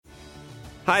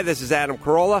Hi, this is Adam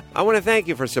Carolla. I want to thank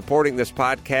you for supporting this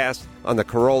podcast on the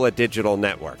Carolla Digital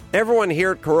Network. Everyone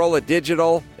here at Carolla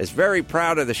Digital is very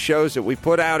proud of the shows that we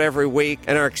put out every week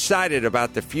and are excited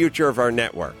about the future of our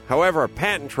network. However, a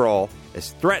patent troll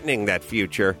is threatening that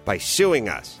future by suing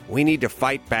us. We need to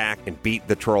fight back and beat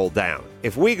the troll down.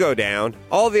 If we go down,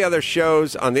 all the other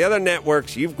shows on the other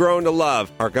networks you've grown to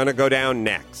love are going to go down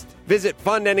next. Visit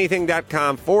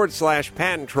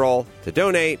fundanything.com/patent troll to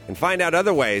donate and find out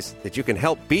other ways that you can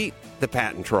help beat the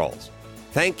patent trolls.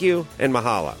 Thank you and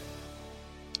mahalo.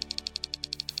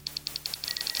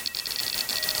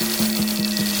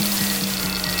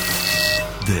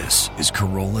 This is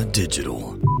Carolla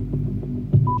Digital.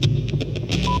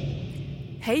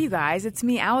 Hey, you guys, it's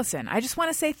me, Alison. I just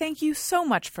want to say thank you so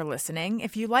much for listening.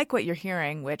 If you like what you're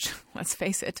hearing, which, let's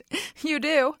face it, you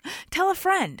do, tell a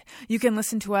friend. You can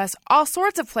listen to us all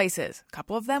sorts of places. A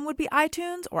couple of them would be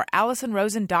iTunes or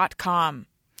AlisonRosen.com.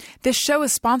 This show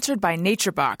is sponsored by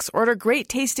NatureBox. Order great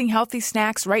tasting healthy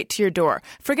snacks right to your door.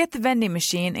 Forget the vending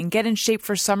machine and get in shape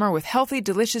for summer with healthy,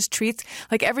 delicious treats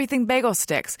like everything bagel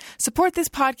sticks. Support this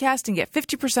podcast and get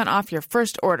 50% off your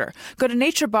first order. Go to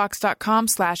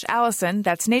naturebox.com/Alison.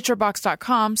 That's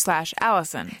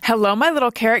naturebox.com/Alison. Hello, my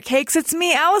little carrot cakes. It's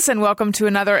me, Alison. Welcome to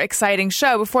another exciting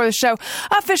show. Before the show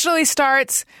officially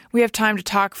starts, we have time to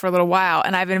talk for a little while,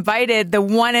 and I've invited the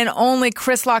one and only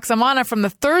Chris Laxamana from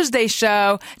the Thursday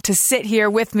show to sit here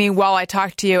with me while I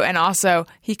talk to you, and also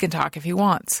he can talk if he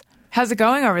wants. How's it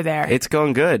going over there? It's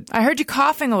going good. I heard you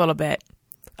coughing a little bit.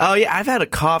 Oh, yeah, I've had a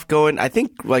cough going, I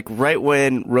think, like right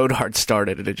when Road Hard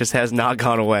started, and it just has not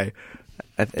gone away.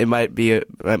 It might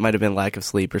have been lack of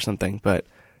sleep or something, but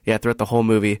yeah, throughout the whole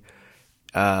movie,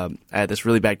 I had this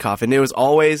really bad cough, and it was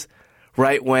always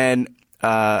right when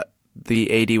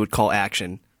the AD would call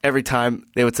action. Every time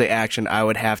they would say action, I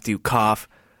would have to cough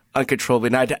uncontrollably,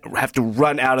 and I'd have to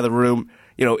run out of the room,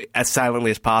 as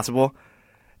silently as possible,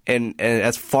 and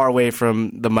as far away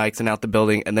from the mics and out the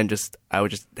building, and then I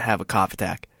would just have a cough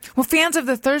attack. Well, fans of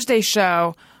the Thursday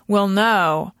show will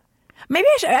know. Maybe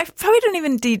I probably don't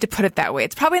even need to put it that way.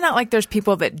 It's probably not like there's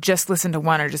people that just listen to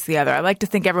one or just the other. I like to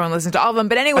think everyone listens to all of them,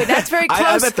 but anyway, that's very close.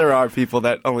 I bet there are people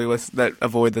that only listen, that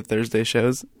avoid the Thursday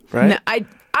shows, right? No, I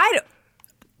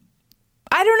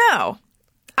don't know.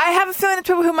 I have a feeling that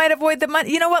people who might avoid the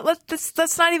money. You know what?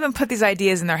 Let's not even put these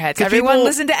ideas in their heads. Everyone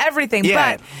listen to everything,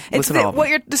 yeah, but what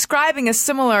you're describing is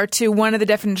similar to one of the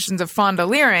definitions of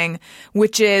fondleering,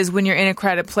 which is when you're in a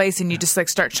crowded place and you just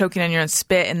start choking on your own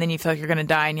spit, and then you feel like you're going to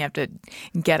die and you have to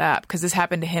get up. Because this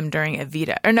happened to him during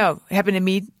Evita, or no, it happened to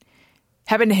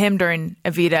him during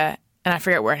Evita, and I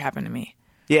forget where it happened to me.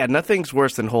 Yeah, nothing's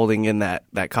worse than holding in that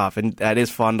cough, and that is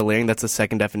fondleering. That's the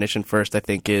second definition. First, I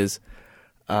think, is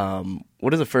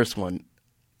what is the first one,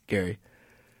 Gary?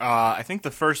 I think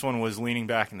the first one was leaning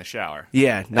back in the shower.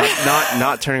 Yeah,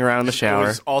 not turning around in the shower. It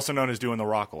was also known as doing the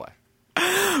rockaway.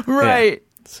 Right.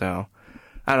 Yeah. So,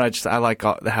 I don't know. I like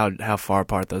how far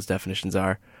apart those definitions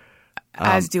are.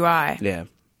 As do I. Yeah.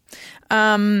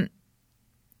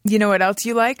 You know what else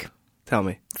you like? Tell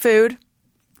me. Food.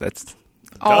 That's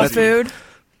food.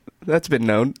 That's been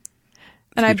known.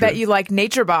 And I bet you like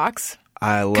NatureBox.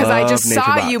 I love because I just saw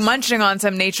NatureBox. you munching on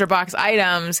some NatureBox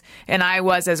items, and I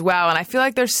was as well. And I feel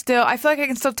like I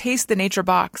can still taste the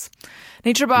NatureBox.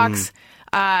 NatureBox,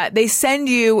 they send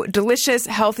you delicious,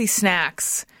 healthy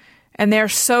snacks, and they're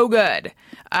so good.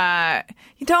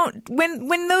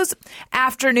 When those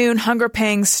afternoon hunger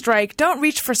pangs strike, don't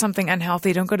reach for something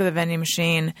unhealthy. Don't go to the vending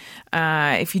machine.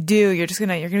 If you do, you're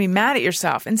gonna be mad at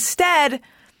yourself. Instead,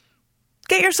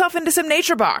 get yourself into some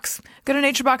NatureBox. Go to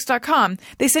naturebox.com.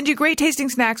 They send you great tasting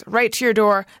snacks right to your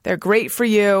door. They're great for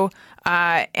you,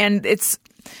 and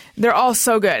they're all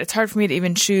so good. It's hard for me to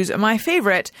even choose my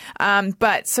favorite,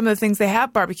 but some of the things they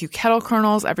have: barbecue kettle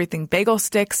kernels, everything bagel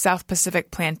sticks, South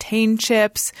Pacific plantain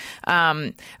chips,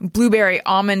 blueberry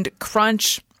almond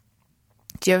crunch.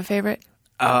 Do you have a favorite?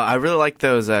 I really like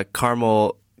those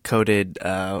caramel coated.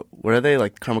 What are they,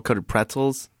 like caramel coated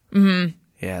pretzels? Mm-hmm.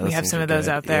 Yeah, we have some of those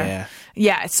out there.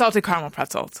 Yeah, it's salted caramel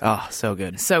pretzels. Oh, so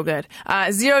good. So good.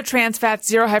 Zero trans fats,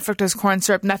 zero high fructose corn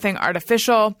syrup, nothing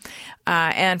artificial,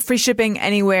 and free shipping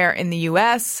anywhere in the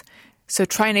U.S. So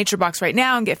try NatureBox right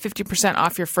now and get 50%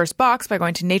 off your first box by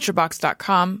going to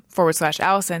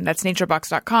naturebox.com/Alison. That's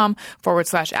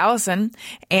naturebox.com/Alison.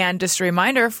 And just a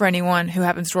reminder for anyone who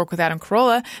happens to work with Adam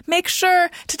Carolla, make sure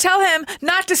to tell him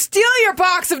not to steal your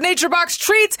box of NatureBox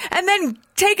treats and then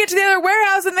take it to the other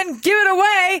warehouse and then give it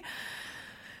away.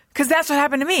 Because that's what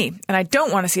happened to me. And I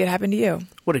don't want to see it happen to you.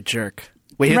 What a jerk.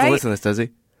 Wait, he doesn't listen to this, does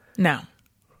he? No.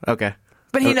 Okay.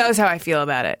 But he knows how I feel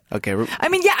about it. Okay. I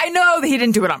mean, yeah, I know that he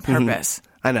didn't do it on purpose.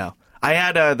 I know. I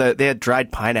had they had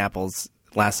dried pineapples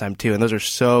last time too, and those are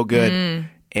so good.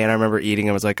 And I remember eating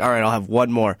them. I was like, all right, I'll have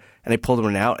one more. And they pulled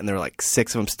one out, and there were like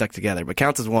 6 of them stuck together, but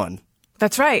counts as one.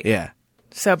 That's right. Yeah.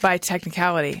 So by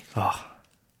technicality. Oh.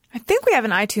 I think we have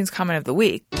an iTunes comment of the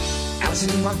week.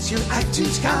 Alison wants your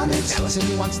iTunes comments.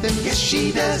 Alison wants them, yes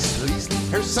she does. Please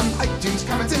leave her some iTunes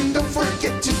comments and don't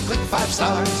forget to click 5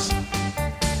 stars.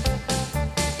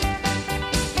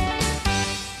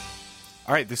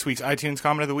 All right, this week's iTunes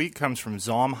comment of the week comes from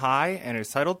Zom High, and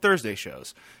it's titled Thursday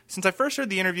Shows. Since I first heard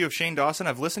the interview of Shane Dawson,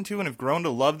 I've listened to and have grown to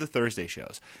love the Thursday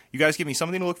shows. You guys give me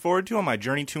something to look forward to on my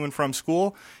journey to and from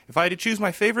school. If I had to choose,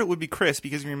 my favorite would be Chris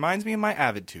because he reminds me of my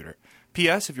Avid tutor.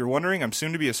 P.S. If you're wondering, I'm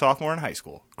soon to be a sophomore in high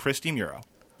school. Chris DeMuro.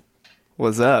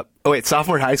 What's up? Oh, wait,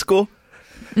 sophomore in high school?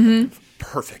 Mm-hmm.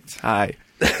 Perfect. Hi.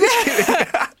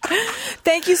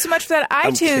 Thank you so much for that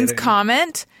iTunes kidding.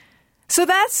 comment. So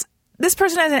this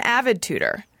person has an Avid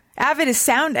tutor. Avid is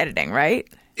sound editing, right?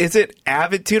 Is it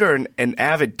Avid tutor or an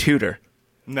Avid tutor?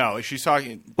 No, she's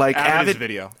talking Like Avid is Avid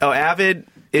video. Oh, Avid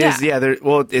is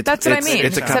it's That's what I mean.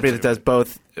 It's a company Except- that does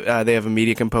both. They have a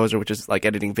media composer, which is like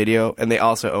editing video, and they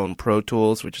also own Pro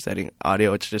Tools, which is editing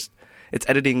audio. It's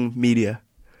editing media.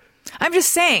 I'm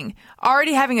just saying,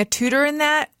 already having a tutor in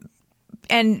that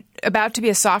and about to be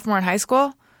a sophomore in high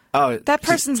school, Oh, that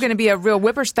person's going to be a real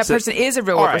that person is a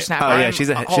real all right. whippersnapper. Oh yeah, I'm- she's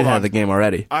hold ahead on. of the game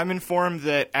already. I'm informed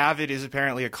that Avid is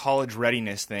apparently a college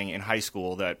readiness thing in high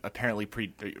school that apparently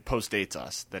post-dates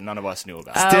us, that none of us knew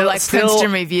about. Oh, like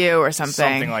Princeton Review or something.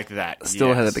 Something like that. Still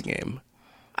yes. ahead of the game.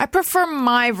 I prefer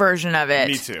my version of it.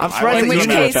 Me too. I'm surprised that you like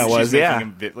knew what that was, she's yeah.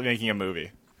 making a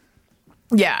movie.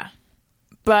 Yeah.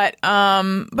 But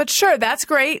sure, that's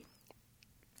great.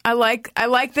 I like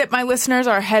that my listeners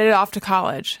are headed off to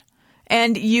college.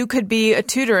 And you could be a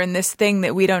tutor in this thing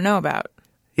that we don't know about.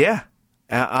 Yeah,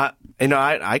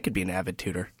 I could be an Avid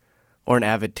tutor, or an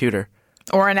Avid tutor.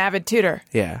 Or an Avid tutor.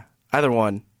 Yeah, either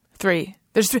one. 3.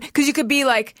 There's 3. Because you could be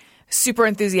like super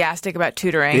enthusiastic about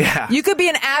tutoring. Yeah. You could be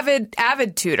an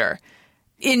avid tutor.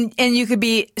 And you could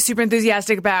be super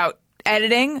enthusiastic about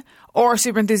editing or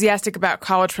super enthusiastic about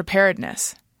college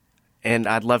preparedness. And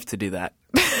I'd love to do that.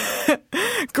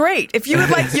 Great. If you would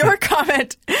like your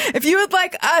comment, if you would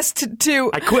like us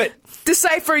to I quit.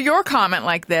 decipher your comment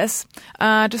like this,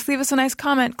 just leave us a nice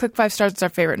comment. Click 5 stars. It's our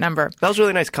favorite number. That was a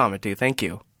really nice comment, too. Thank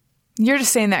you. You're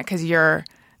just saying that because you're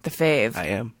the fave. I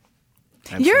am.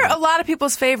 You're a lot of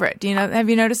people's favorite. Do you know? Have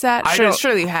you noticed that? I don't-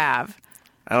 Surely you have.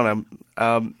 I don't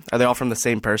know. Are they all from the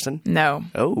same person? No.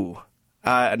 Oh.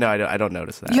 No, I don't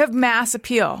notice that. You have mass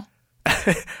appeal.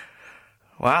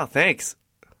 Wow, thanks.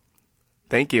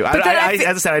 Thank you. But then As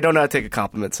I said, I don't know how to take a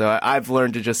compliment, so I've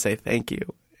learned to just say thank you.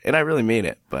 And I really mean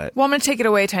it, but... Well, I'm going to take it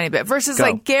away a tiny bit. Versus Go.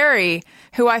 like Gary,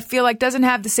 who I feel like doesn't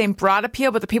have the same broad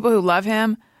appeal, but the people who love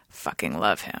him fucking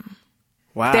love him.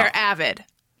 Wow. They're avid.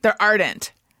 They're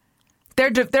ardent.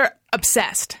 They're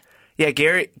obsessed. Yeah,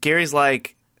 Gary's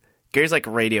like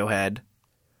Radiohead.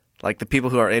 Like, the people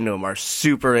who are into him are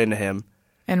super into him.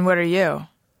 And what are you?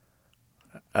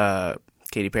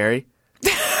 Katy Perry.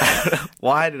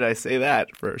 Why did I say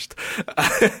that first?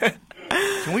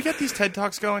 Can we get these TED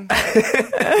Talks going?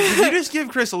 If you just give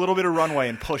Chris a little bit of runway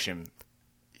and push him,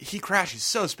 he crashes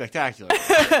so spectacular.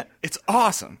 It's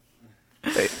awesome.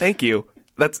 Thank you.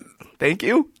 Thank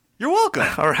you? You're welcome.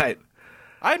 All right.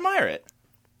 I admire it.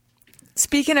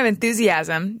 Speaking of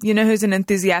enthusiasm, you know who's an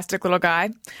enthusiastic little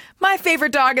guy? My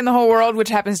favorite dog in the whole world, which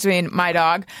happens to be my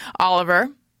dog, Oliver.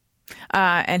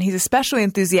 And he's especially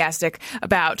enthusiastic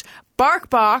about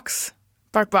BarkBox.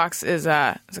 BarkBox is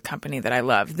a company that I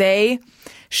love. They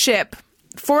ship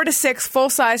 4 to 6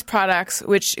 full-size products,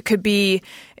 which could be,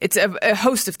 it's a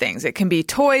host of things. It can be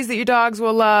toys that your dogs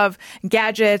will love,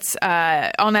 gadgets,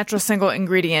 all-natural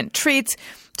single-ingredient treats,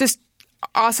 just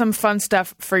awesome, fun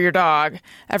stuff for your dog.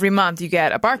 Every month you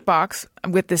get a BarkBox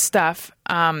with this stuff.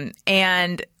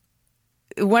 And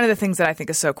one of the things that I think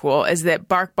is so cool is that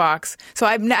BarkBox, so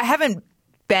I haven't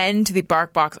been to the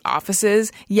BarkBox offices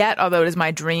yet, although it is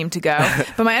my dream to go.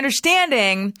 But my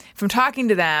understanding from talking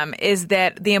to them is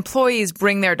that the employees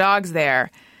bring their dogs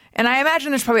there. And I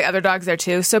imagine there's probably other dogs there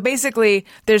too. So basically,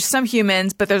 there's some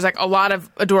humans, but there's like a lot of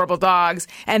adorable dogs.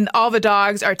 And all the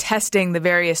dogs are testing the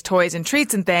various toys and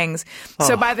treats and things.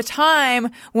 So by the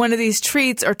time one of these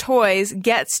treats or toys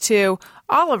gets to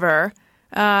Oliver,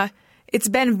 it's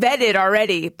been vetted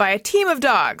already by a team of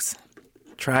dogs.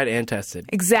 Tried and tested.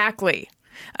 Exactly.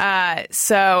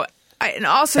 So And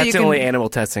also, That's you the can, only animal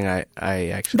testing I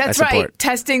actually That's I support. right.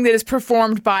 Testing that is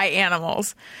performed by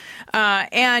animals.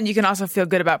 And you can also feel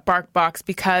good about BarkBox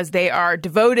because they are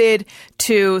devoted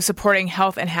to supporting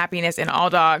health and happiness in all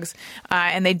dogs.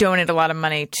 And they donate a lot of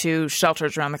money to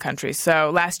shelters around the country.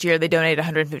 So last year, they donated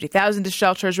 $150,000 to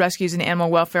shelters, rescues, and animal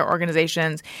welfare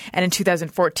organizations. And in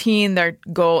 2014, their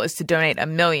goal is to donate $1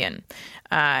 million.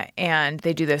 And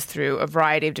they do this through a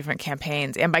variety of different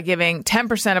campaigns and by giving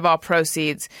 10% of all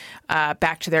proceeds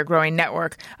back to their growing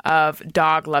network of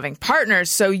dog-loving partners.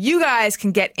 So you guys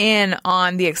can get in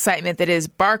on the excitement that is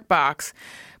BarkBox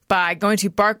by going to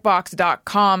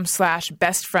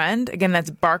barkbox.com/bestfriend. Again,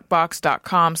 that's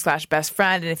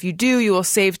barkbox.com/bestfriend. And if you do, you will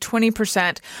save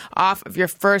 20% off of your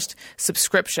first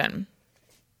subscription.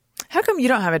 How come you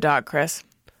don't have a dog, Chris?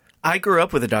 I grew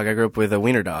up with a dog. I grew up with a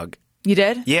wiener dog. You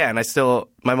did? Yeah, and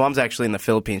my mom's actually in the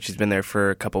Philippines. She's been there for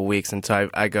a couple of weeks, and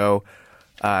so I go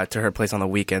to her place on the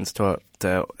weekends to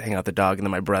hang out with the dog, and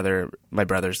then my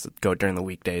brothers go during the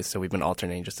weekdays, so we've been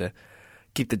alternating just to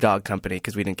keep the dog company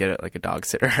because we didn't get like a dog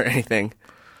sitter or anything.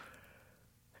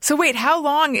 So wait, how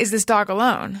long is this dog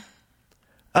alone?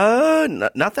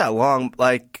 Not that long,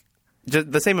 like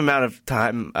just the same amount of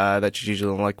time that she's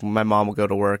usually like. My mom will go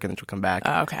to work and then she'll come back.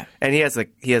 Oh, okay. And he has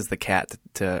the cat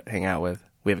to hang out with.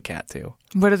 We have a cat too.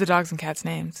 What are the dogs and cats'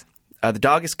 names? The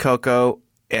dog is Coco,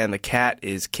 and the cat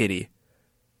is Kitty.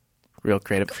 Real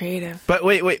creative. Creative. But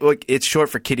wait, it's short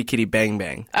for Kitty Kitty Bang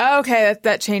Bang. Oh, okay,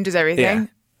 that changes everything. Yeah.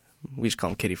 We just call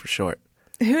him Kitty for short.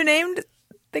 Who named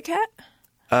the cat?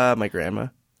 My grandma.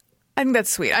 I think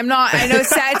that's sweet. I'm not. I know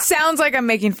it sounds like I'm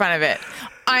making fun of it.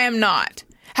 I am not.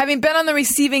 Having been on the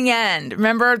receiving end,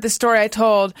 remember the story I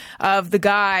told of the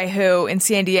guy who in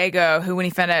San Diego who, when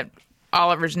he found out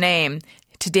Oliver's name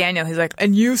to Daniel, he's like,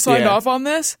 "And you signed off on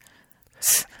this?"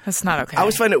 That's not okay. I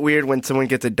always find it weird when someone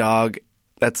gets a dog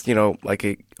that's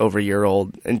like over a year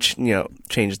old and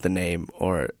changes the name,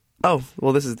 or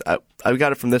this is I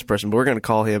got it from this person, but we're going to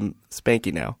call him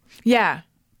Spanky now. Yeah.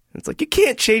 It's like, you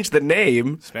can't change the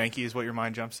name. Spanky is what your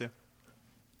mind jumps to?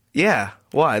 Yeah.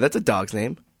 Why? That's a dog's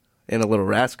name. And a little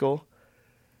rascal.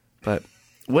 But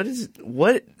he's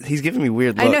giving me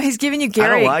weird looks. I know, he's giving you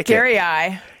Gary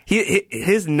eye.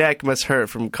 His neck must hurt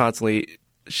from constantly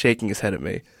shaking his head at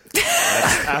me.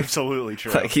 That's absolutely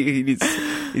true. Like he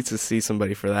needs to see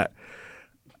somebody for that.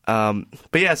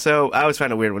 But yeah, so I always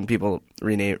find it weird when people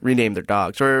rename their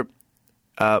dogs, or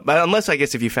but unless I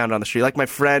guess if you found it on the street, like my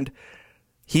friend,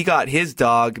 he got his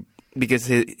dog because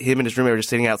him and his roommate were just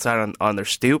sitting outside on their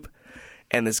stoop,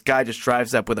 and this guy just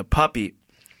drives up with a puppy,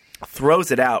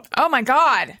 throws it out. Oh my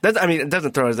God! It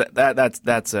doesn't throw it.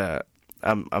 That's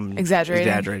I'm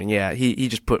exaggerating. Yeah, he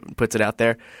just puts it out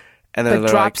there. And then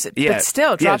drops it. Yeah, but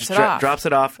still drops it off. Drops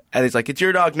it off, and he's like, "It's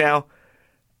your dog now."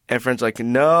 And friend's like,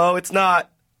 "No, it's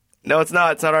not. No, it's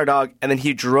not. It's not our dog." And then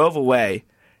he drove away,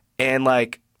 and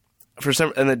and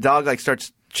the dog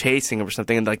starts chasing him or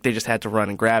something, and they just had to run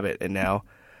and grab it. And now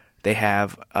they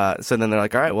have. So then they're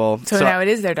like, "All right, well." So now it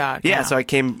is their dog. Yeah. Now. So I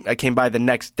came by the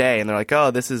next day, and they're like,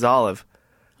 "Oh, this is Olive."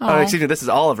 Oh, excuse me, this is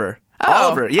Oliver. Oh,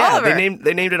 Oliver. Yeah, Oliver.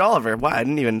 They named it Oliver. Wow, I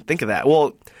didn't even think of that.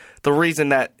 Well. The reason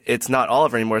that it's not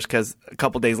Oliver anymore is because a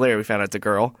couple days later we found out it's a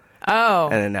girl. Oh.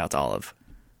 And then now it's Olive.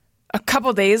 A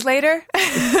couple days later?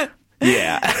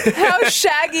 Yeah. How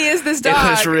shaggy is this dog? It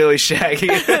was really shaggy.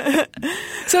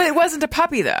 So it wasn't a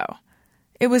puppy, though.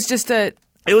 It was just a...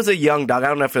 It was a young dog. I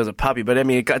don't know if it was a puppy, but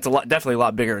it's definitely a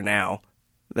lot bigger now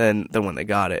than when they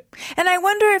got it. And I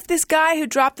wonder if this guy who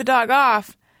dropped the dog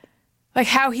off,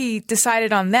 how he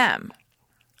decided on them.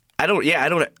 I don't...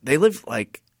 They live,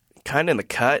 kind of in the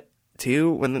cut.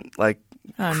 Too, when like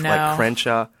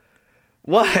Crenshaw.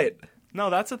 What?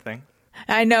 No, that's a thing.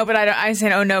 I know, but I'm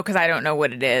saying oh no because I don't know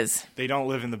what it is. They don't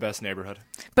live in the best neighborhood.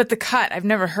 But the cut, I've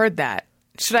never heard that.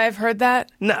 Should I have heard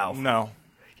that? No.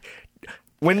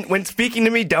 When speaking to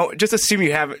me, don't just assume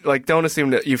you haven't. Don't assume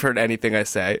that you've heard anything I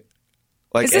say.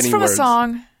 Is this from words. A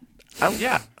song?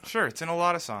 Yeah, sure. It's in a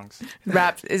lot of songs.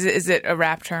 Rap? Is it a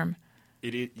rap term?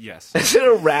 Yes. Is it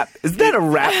a rap? Is that a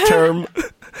rap term?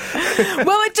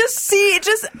 Well, it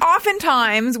just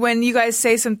oftentimes when you guys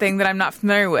say something that I'm not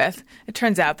familiar with, it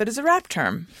turns out that it's a rap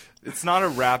term. It's not a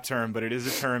rap term, but it is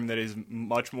a term that is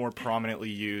much more prominently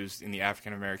used in the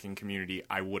African American community,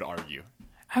 I would argue.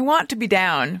 I want to be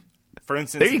down. For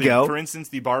instance, there you go. For instance,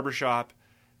 the barbershop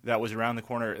that was around the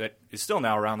corner, that is still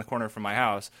now around the corner from my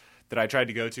house, that I tried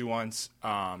to go to once,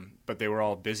 but they were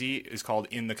all busy, is called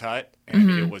In the Cut, and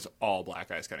it was all black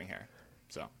guys cutting hair.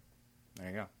 So, there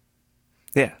you go.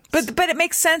 Yeah. But it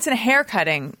makes sense in a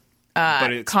haircutting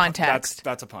context.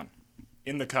 That's a pun.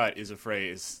 In the Cut is a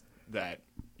phrase that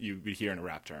you would hear in a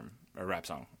rap song.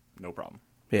 No problem.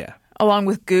 Yeah. along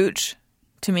with gooch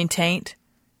to mean taint.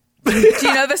 Do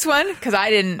you know this one? Because I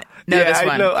didn't know this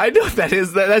one. I know what that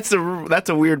is. That's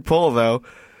a weird pull, though.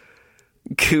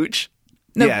 Gooch.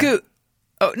 No, yeah. gooch.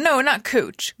 Oh, no, not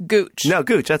cooch. Gooch. No,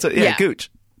 gooch. Yeah. Gooch.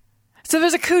 So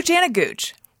there's a cooch and a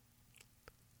gooch.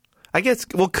 I guess,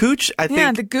 well, cooch, I think.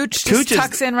 Yeah, the gooch just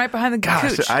tucks in right behind the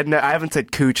cooch. I haven't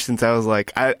said cooch since I was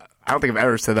like, I don't think I've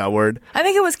ever said that word. I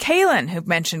think it was Kaylin who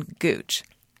mentioned gooch.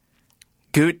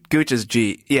 Gooch is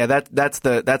G. Yeah, that's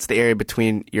the area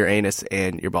between your anus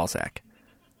and your ball sack.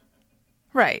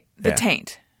 Right, the Yeah.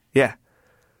 taint. Yeah.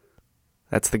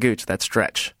 That's the gooch. That's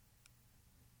stretch.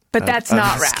 But that's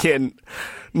not of rap. Skin.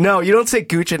 No, you don't say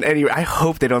gooch in any. I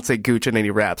hope they don't say gooch in any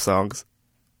rap songs.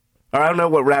 Or I don't know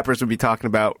what rappers would be talking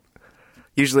about.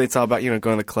 Usually it's all about, going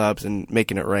to the clubs and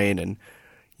making it rain and,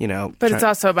 But it's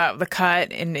also about the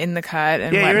cut and in the cut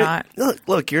and yeah, whatnot.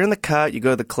 Look, you're in the cut. You go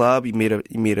to the club. You meet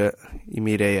a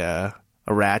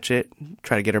ratchet.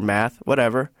 Try to get her math.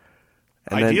 Whatever.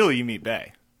 And Ideally, you meet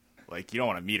Bae. Like, you don't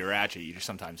want to meet a ratchet. You just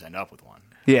sometimes end up with one.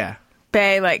 Yeah.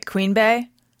 Bae, like Queen Bae?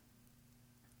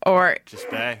 Or, Just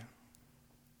Bae.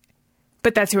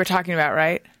 but that's who we're talking about,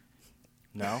 right?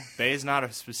 No, Bae is not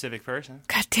a specific person.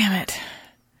 God damn it.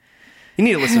 You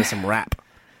need to listen to some rap.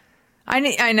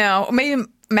 I know. Maybe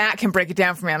Matt can break it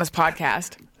down for me on his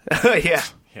podcast. Yeah.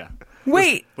 Yeah.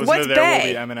 Wait, Listen what's to There Will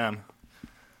Be Bae? Eminem.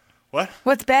 What?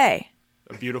 What's Bae?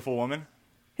 A beautiful woman?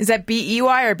 Is that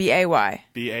B-E-Y or B-A-Y?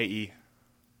 B-A-E.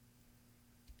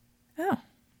 Oh.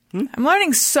 I'm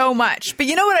learning so much. But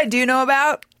you know what I do know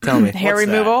about? Tell me. Hair What's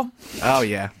that? removal. Oh,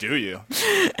 yeah. Do you?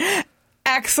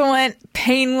 Excellent,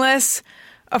 painless,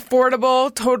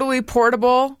 affordable, totally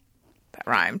portable. That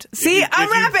rhymed. See, I'm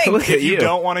rapping. Look at If you you.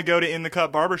 don't want to go to In the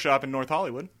Cut Barbershop in North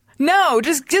Hollywood. No,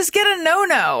 just get a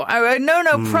No-No. A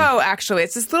No-No Pro, actually.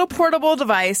 It's this little portable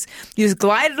device. You just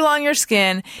glide it along your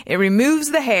skin. It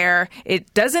removes the hair.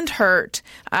 It doesn't hurt.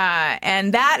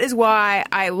 And that is why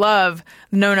I love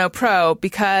No-No Pro,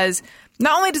 because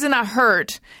not only does it not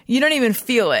hurt, you don't even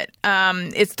feel it.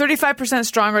 It's 35%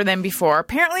 stronger than before.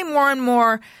 Apparently more and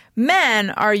more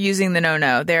men are using the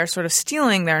No-No. They're sort of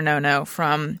stealing their No-No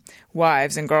from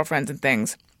wives and girlfriends and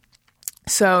things.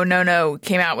 So No-No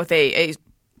came out with a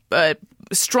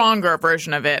stronger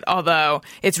version of it, although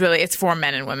it's for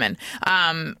men and women.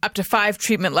 Up to 5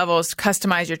 treatment levels to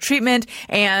customize your treatment,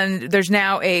 and there's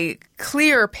now a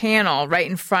clear panel right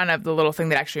in front of the little thing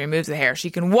that actually removes the hair, so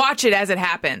you can watch it as it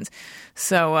happens.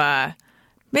 So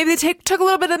maybe they took a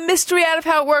little bit of mystery out of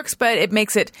how it works, but it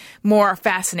makes it more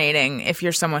fascinating if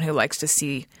you're someone who likes to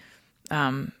see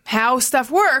how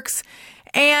stuff works.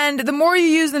 And the more you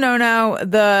use the No-No,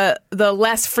 the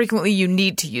less frequently you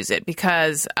need to use it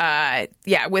because,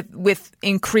 with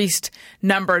increased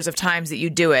numbers of times that you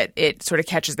do it, it sort of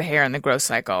catches the hair in the growth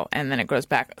cycle, and then it grows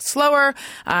back slower.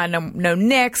 No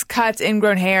nicks, cuts,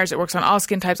 ingrown hairs. It works on all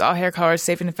skin types, all hair colors,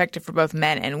 safe and effective for both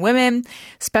men and women.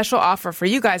 Special offer for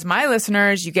you guys, my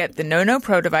listeners. You get the No-No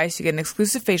Pro device. You get an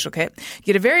exclusive facial kit. You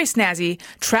get a very snazzy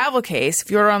travel case.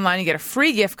 If you order online, you get a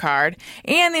free gift card,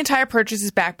 and the entire purchase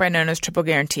is backed by No-No's triple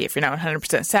guarantee. If you're not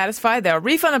 100% satisfied, they'll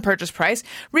refund the purchase price,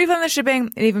 refund the shipping,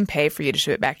 and even pay for you to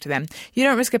ship it back to them. You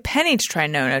don't risk a penny to try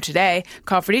No-No today.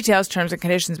 Call for details. Terms and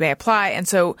conditions may apply. And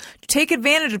so to take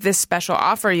advantage of this special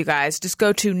offer, you guys, just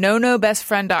go to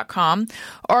nonobestfriend.com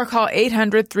or call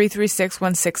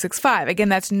 800-336-1665. Again,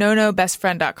 that's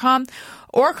nonobestfriend.com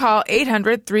or call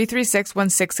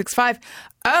 800-336-1665.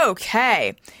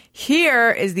 Okay.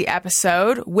 Here is the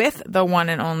episode with the one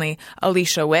and only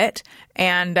Alicia Witt.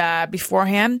 And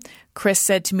beforehand, Chris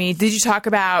said to me, did you talk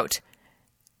about...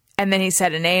 And then he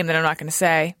said a name that I'm not going to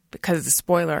say because it's a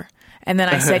spoiler. And then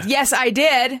I said, yes, I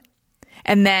did.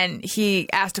 And then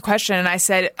he asked a question and I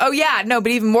said, oh, yeah, no,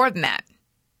 but even more than that.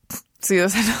 So you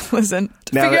listen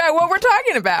to figure out what we're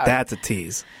talking about. That's a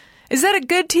tease. Is that a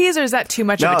good tease or is that too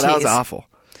much of a tease? No, that was awful.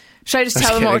 Should I just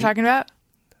tell them what we're talking about?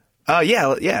 Oh,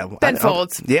 yeah. Ben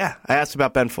Folds. Yeah, I asked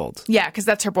about Ben Folds. Yeah, because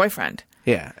that's her boyfriend.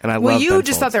 Yeah, and I love Well, Ben you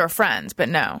just Folds. thought they were friends, but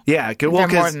no. Yeah, they're more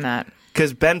than that.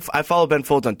 Because I follow Ben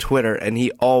Folds on Twitter, and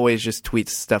he always just tweets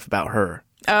stuff about her.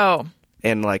 Oh.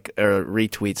 And or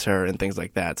retweets her and things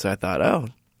like that. So I thought, oh,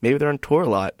 maybe they're on tour a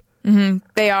lot. Mm-hmm.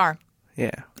 They are.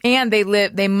 Yeah. And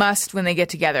they must when they get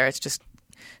together. It's just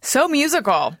so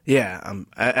musical. Yeah.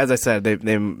 As I said, they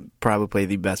probably play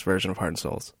the best version of Heart and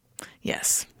Souls.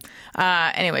 Yes.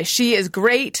 Anyway, she is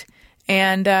great,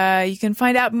 and you can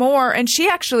find out more. And she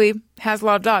actually has a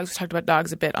lot of dogs. We talked about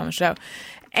dogs a bit on the show.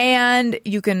 And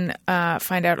you can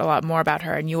find out a lot more about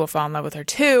her, and you will fall in love with her,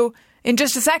 too, in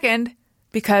just a second,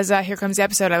 because here comes the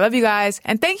episode. I love you guys.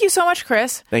 And thank you so much,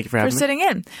 Chris. Thank you for having me. sitting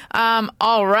in.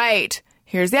 All right.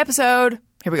 Here's the episode.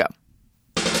 Here we go.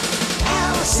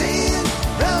 Alison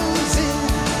Rosen.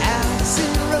 Alison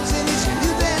Rosen is your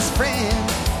new best friend.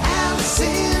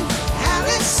 Alison,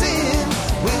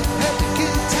 with her the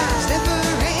good times never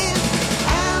end.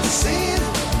 Alison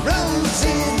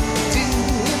Rosen,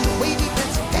 doing the wavy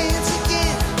pencil dance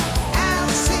again.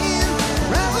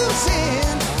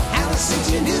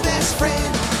 Allison's your new best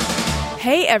friend.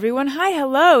 Hey everyone, hi,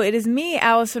 hello. It is me,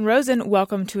 Alison Rosen.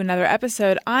 Welcome to another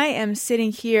episode. I am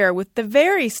sitting here with the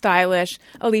very stylish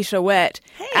Alicia Witt,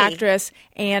 actress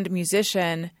and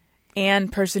musician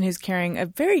and person who's carrying a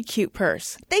very cute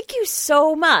purse. Thank you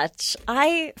so much.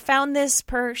 I found this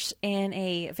purse in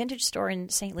a vintage store in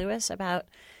St. Louis about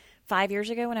 5 years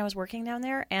ago when I was working down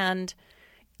there, and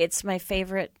it's my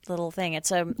favorite little thing. It's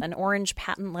an orange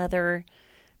patent leather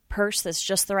purse that's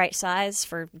just the right size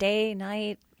for day,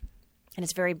 night, and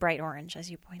it's very bright orange,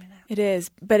 as you pointed out. It is,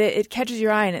 but it catches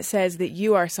your eye and it says that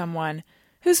you are someone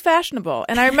who's fashionable.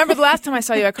 And I remember the last time I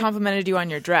saw you, I complimented you on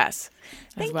your dress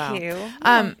as well. Thank you.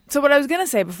 So what I was going to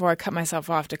say before I cut myself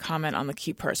off to comment on the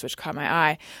cute purse, which caught my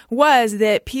eye, was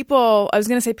that people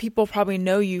probably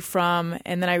know you from,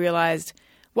 and then I realized,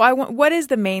 what is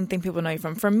the main thing people know you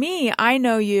from? For me, I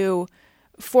know you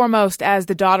foremost as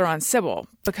the daughter on Sybil,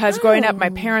 because growing up, my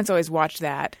parents always watched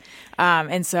that,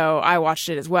 and so I watched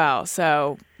it as well.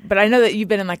 So, but I know that you've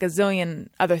been in like a zillion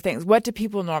other things. What do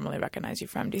people normally recognize you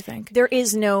from, do you think? There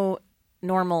is no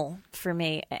normal for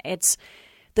me. It's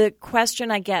the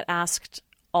question I get asked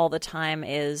all the time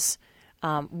is,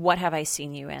 what have I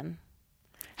seen you in?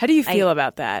 How do you feel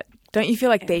about that? Don't you feel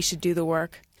like they should do the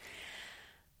work?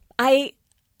 I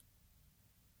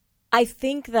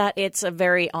think that it's a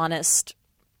very honest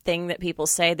thing that people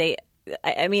say.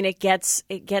 I mean, it gets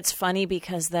funny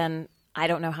because then I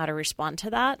don't know how to respond to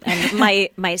that. And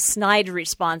my snide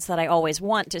response that I always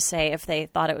want to say if they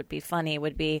thought it would be funny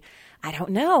would be, I don't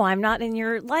know. I'm not in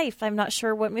your life. I'm not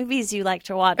sure what movies you like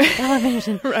to watch on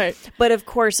television. Right. But of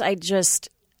course,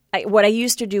 what I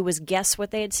used to do was guess what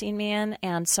they had seen me in,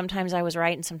 and sometimes I was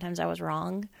right and sometimes I was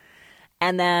wrong.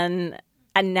 And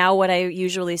now what I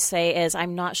usually say is,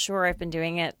 I'm not sure. I've been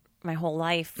doing it my whole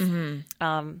life.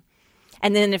 Mm-hmm.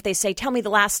 And then if they say, tell me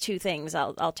the last two things,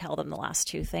 I'll tell them the last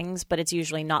two things. But it's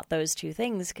usually not those two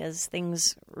things because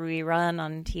things rerun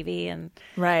on TV and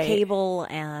cable.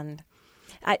 And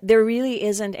there really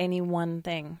isn't any one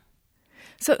thing.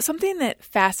 So something that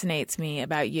fascinates me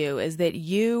about you is that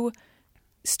you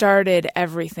started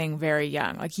everything very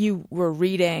young. Like you were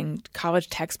reading college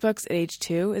textbooks at age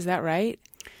 2. Is that right?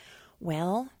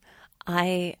 Well,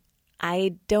 I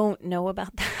don't know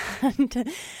about that.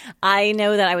 I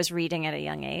know that I was reading at a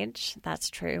young age.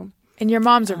 That's true. And your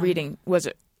mom's is a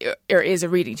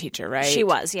reading teacher, right? She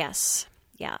was, yes.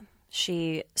 Yeah.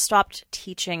 She stopped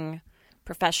teaching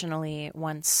professionally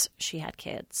once she had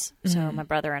kids. Mm-hmm. So my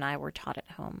brother and I were taught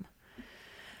at home.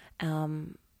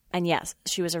 And yes,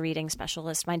 she was a reading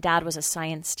specialist. My dad was a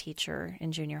science teacher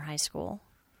in junior high school.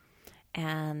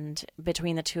 And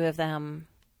between the two of them,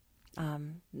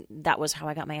 that was how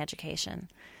I got my education.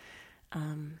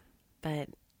 But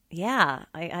yeah,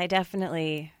 I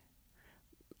definitely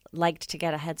liked to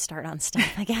get a head start on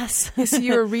stuff, I guess. So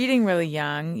you were reading really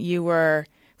young. You were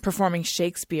performing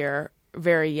Shakespeare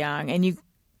very young, and you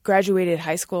graduated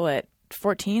high school at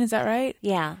 14. Is that right?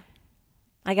 Yeah.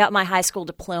 I got my high school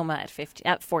diploma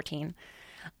at 14,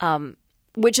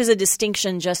 which is a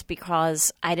distinction just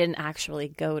because I didn't actually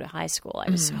go to high school. I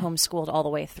was homeschooled all the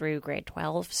way through grade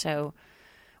 12. So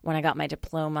when I got my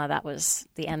diploma, that was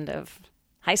the end of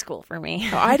high school for me.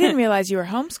 Oh, I didn't realize you were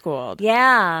homeschooled.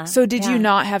 Yeah. So did you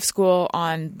not have school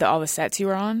on all the sets you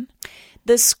were on?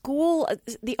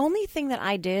 The only thing that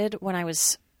I did when I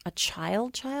was a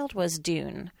child was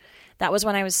Dune. That was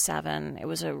when I was 7. It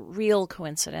was a real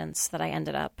coincidence that I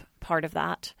ended up part of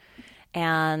that.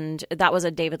 And that was a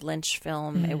David Lynch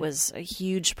film. Mm-hmm. It was a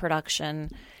huge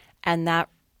production. And that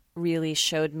really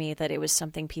showed me that it was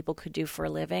something people could do for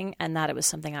a living and that it was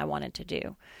something I wanted to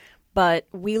do. But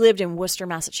we lived in Worcester,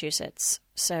 Massachusetts,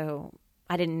 so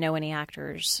I didn't know any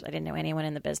actors. I didn't know anyone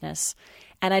in the business.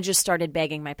 And I just started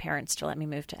begging my parents to let me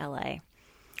move to L.A.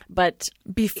 But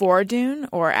before Dune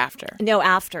or after? No,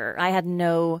 after.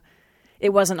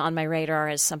 It wasn't on my radar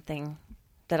as something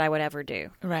that I would ever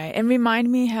do. Right. And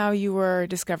remind me how you were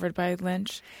discovered by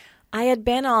Lynch. I had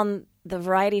been on the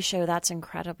variety show That's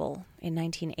Incredible in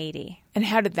 1980. And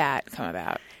how did that come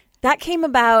about? That came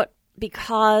about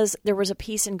because there was a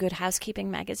piece in Good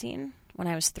Housekeeping magazine when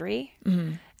I was 3,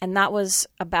 and that was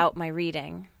about my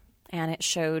reading, and it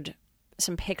showed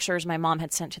some pictures my mom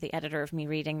had sent to the editor of me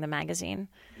reading the magazine.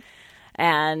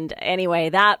 And anyway,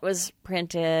 that was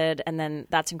printed, and then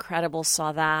That's Incredible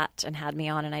saw that and had me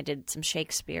on, and I did some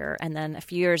Shakespeare. And then a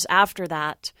few years after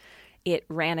that, it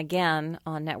ran again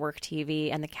on network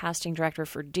TV, and the casting director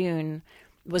for Dune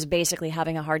was basically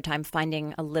having a hard time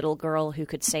finding a little girl who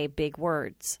could say big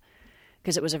words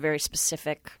because it was a very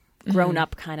specific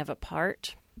grown-up kind of a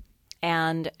part.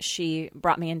 And she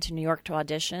brought me into New York to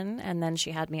audition, and then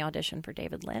she had me audition for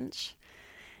David Lynch,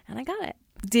 and I got it.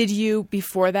 Did you,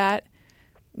 before that,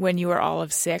 when you were all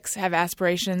of 6, have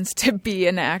aspirations to be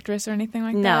an actress or anything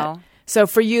like that? No. So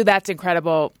for you, That's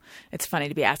Incredible. It's funny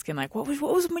to be asking, like, what was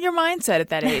your mindset at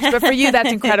that age? But for you, That's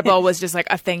Incredible was just like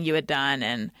a thing you had done,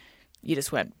 and you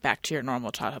just went back to your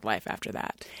normal childhood life after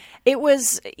that. It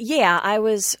was, yeah, I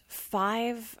was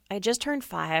 5. I just turned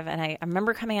 5, and I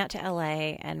remember coming out to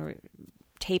L.A. and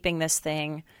taping this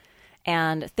thing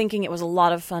and thinking it was a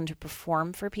lot of fun to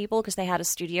perform for people because they had a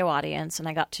studio audience, and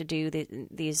I got to do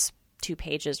these 2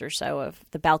 pages or so of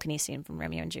the balcony scene from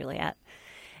Romeo and Juliet.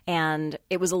 And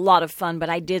it was a lot of fun, but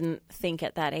I didn't think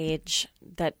at that age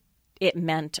that it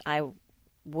meant I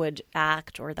would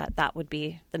act or that would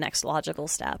be the next logical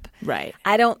step. Right.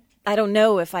 I don't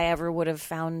know if I ever would have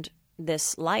found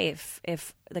this life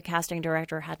if the casting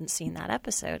director hadn't seen that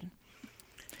episode.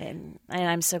 And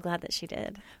I'm so glad that she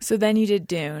did. So then you did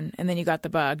Dune, and then you got the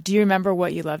bug. Do you remember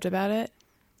what you loved about it?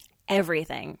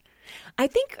 Everything. I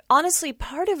think, honestly,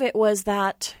 part of it was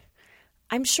that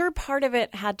I'm sure part of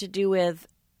it had to do with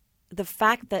the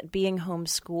fact that being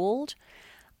homeschooled,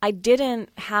 I didn't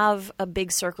have a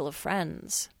big circle of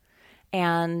friends.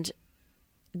 And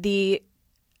the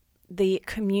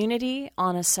community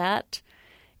on a set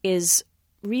is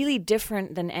really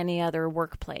different than any other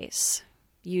workplace.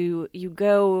 You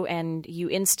go and you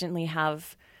instantly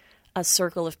have a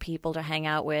circle of people to hang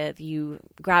out with. You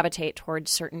gravitate towards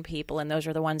certain people, and those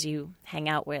are the ones you hang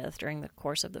out with during the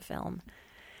course of the film.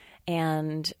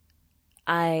 And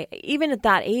even at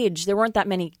that age, there weren't that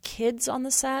many kids on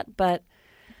the set, but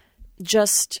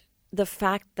just the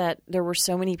fact that there were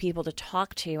so many people to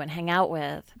talk to and hang out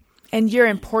with. And you're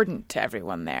important to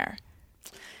everyone there.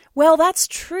 Well, that's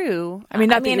true. I mean,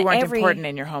 not that you weren't important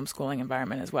in your homeschooling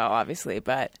environment as well, obviously,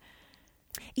 but...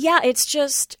 Yeah, it's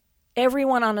just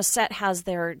everyone on a set has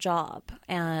their job.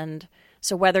 And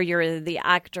so whether you're the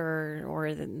actor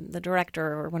or the director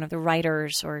or one of the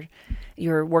writers or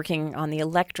you're working on the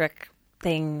electric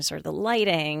things or the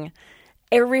lighting,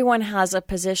 everyone has a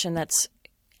position that's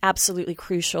absolutely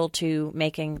crucial to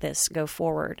making this go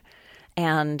forward.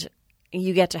 And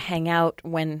you get to hang out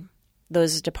when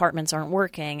those departments aren't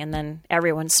working, and then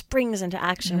everyone springs into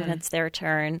action when it's their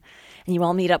turn, and you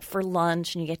all meet up for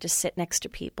lunch, and you get to sit next to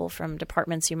people from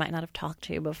departments you might not have talked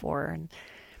to before. And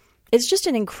it's just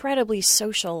an incredibly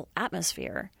social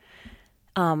atmosphere.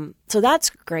 So that's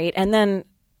great. And then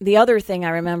the other thing I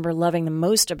remember loving the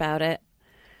most about it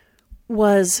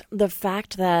was the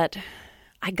fact that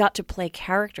I got to play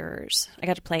characters. I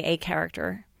got to play a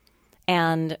character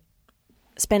and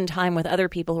spend time with other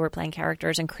people who were playing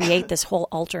characters and create this whole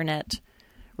alternate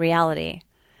reality.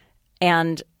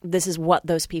 And this is what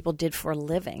those people did for a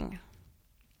living.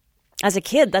 As a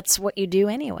kid, that's what you do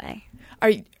anyway.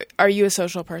 Are you a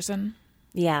social person?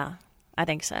 Yeah, I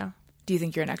think so. Do you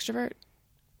think you're an extrovert?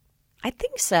 I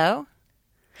think so.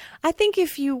 I think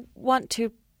if you want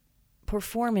to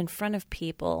perform in front of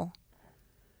people,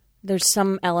 there's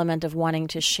some element of wanting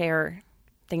to share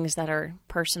things that are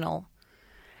personal.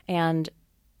 And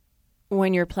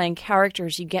when you're playing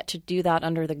characters, you get to do that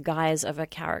under the guise of a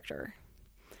character.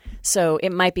 So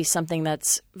it might be something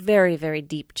that's very, very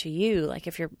deep to you. Like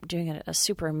if you're doing a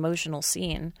super emotional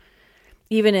scene,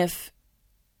 even if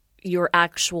your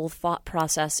actual thought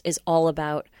process is all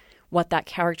about what that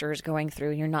character is going through,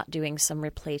 and you're not doing some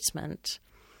replacement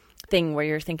thing where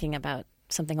you're thinking about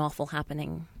something awful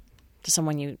happening to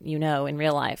someone you know in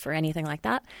real life or anything like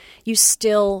that, you're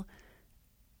still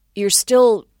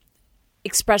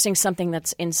expressing something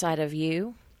that's inside of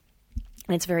you,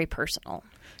 and it's very personal.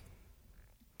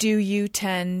 Do you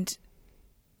tend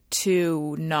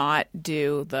to not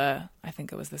do I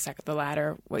think it was the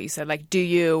latter, what you said, like, do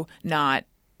you not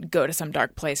go to some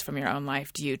dark place from your own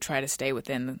life? Do you try to stay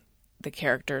within the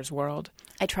character's world?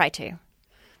 I try to.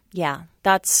 Yeah,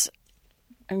 that's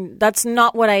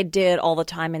not what I did all the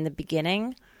time in the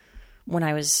beginning when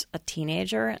I was a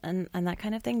teenager and that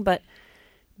kind of thing, but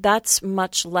that's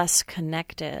much less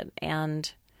connected,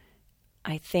 and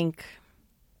I think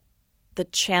the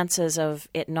chances of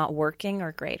it not working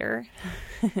are greater.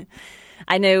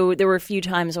 I know there were a few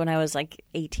times when I was like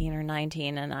 18 or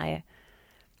 19 and I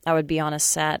would be on a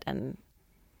set and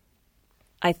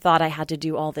I thought I had to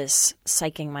do all this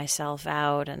psyching myself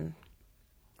out and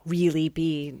really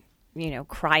be,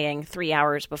 crying 3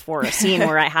 hours before a scene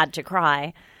where I had to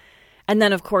cry. And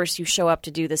then, of course, you show up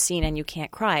to do the scene and you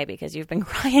can't cry because you've been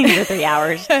crying for 3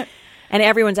 hours. And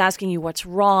everyone's asking you what's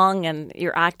wrong, and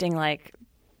you're acting like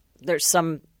there's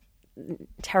some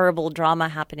terrible drama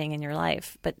happening in your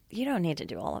life. But you don't need to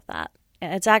do all of that.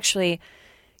 It's actually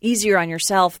easier on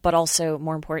yourself, but also,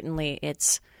 more importantly,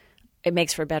 it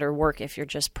makes for better work if you're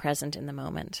just present in the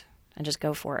moment and just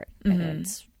go for it. Mm-hmm.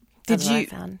 That's what I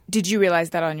found. Did you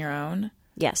realize that on your own?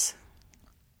 Yes.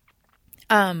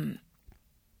 So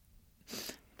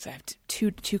I have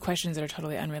two questions that are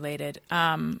totally unrelated.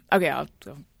 Okay, I'll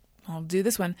do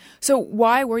this one. So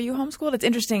why were you homeschooled? It's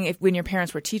interesting when your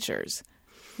parents were teachers.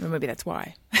 Or maybe that's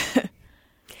why.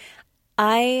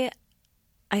 I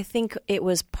think it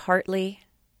was partly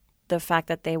the fact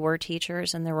that they were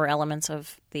teachers, and there were elements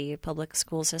of the public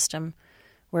school system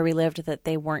where we lived that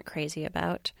they weren't crazy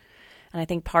about. And I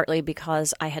think partly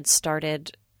because I had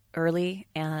started early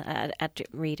at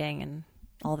reading and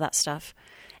all of that stuff,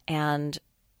 and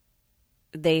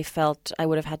they felt I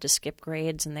would have had to skip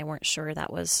grades, and they weren't sure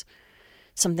that was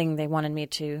something they wanted me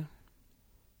to.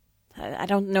 I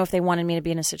don't know if they wanted me to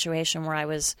be in a situation where I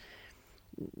was,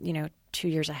 2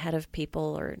 years ahead of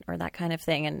people or that kind of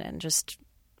thing, and just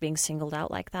being singled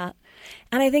out like that.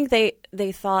 And I think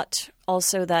they thought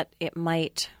also that it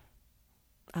might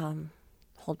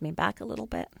hold me back a little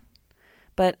bit.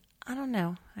 But I don't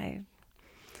know.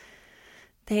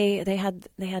 They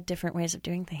had different ways of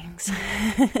doing things.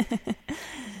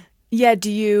 Yeah,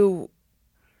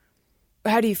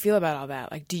 how do you feel about all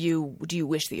that? Like, do you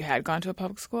wish that you had gone to a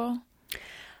public school?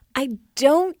 I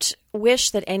don't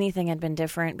wish that anything had been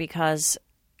different, because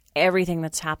everything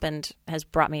that's happened has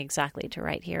brought me exactly to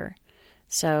right here.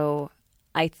 So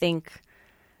I think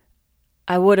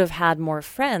I would have had more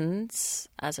friends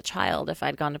as a child if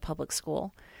I'd gone to public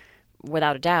school,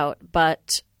 without a doubt.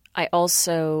 But I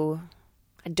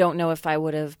don't know if I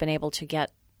would have been able to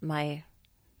get my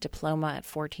diploma at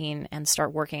 14 and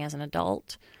start working as an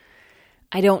adult.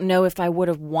 I don't know if I would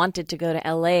have wanted to go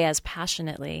to LA as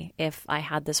passionately if I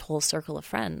had this whole circle of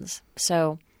friends.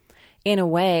 So in a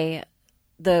way,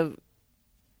 the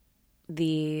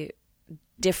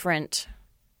different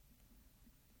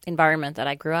environment that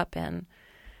I grew up in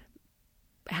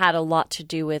had a lot to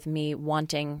do with me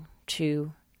wanting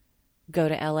to go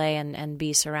to LA and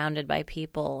be surrounded by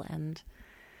people and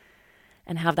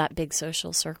have that big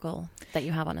social circle that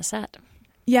you have on a set.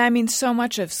 Yeah, I mean, so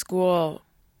much of school,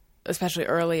 especially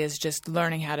early, is just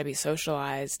learning how to be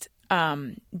socialized.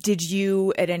 Did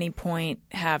you at any point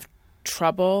have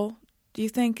trouble, do you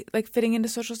think, like fitting into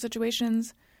social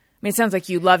situations? I mean, it sounds like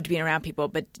you loved being around people,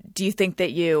 but do you think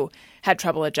that you had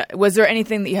trouble was there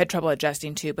anything that you had trouble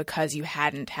adjusting to because you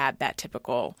hadn't had that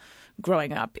typical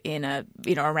growing up in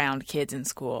around kids in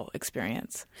school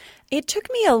experience? It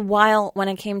took me a while when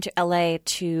I came to LA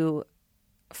to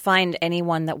find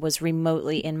anyone that was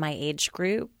remotely in my age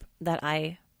group that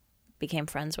I became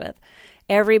friends with.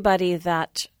 Everybody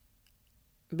that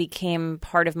became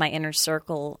part of my inner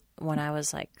circle when I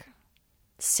was like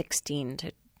 16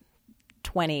 to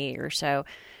 20 or so,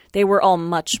 they were all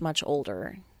much, much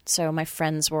older. So my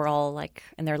friends were all like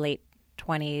in their late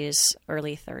 20s,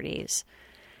 early 30s.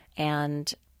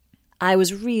 And I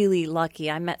was really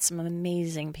lucky. I met some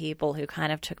amazing people who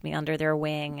kind of took me under their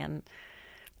wing, and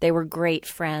they were great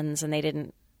friends, and they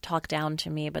didn't talk down to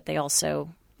me, but they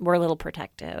also were a little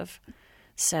protective.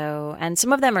 So, and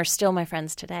some of them are still my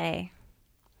friends today.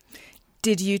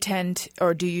 Do you tend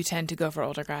to go for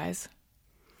older guys?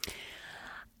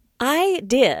 I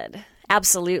did.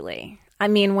 Absolutely. I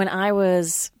mean, when I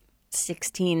was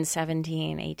 16,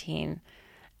 17, 18,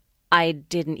 I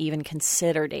didn't even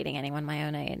consider dating anyone my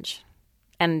own age.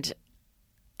 And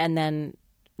then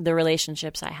the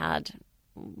relationships I had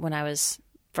when I was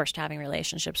first having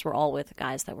relationships were all with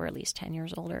guys that were at least 10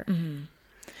 years older. Mm-hmm.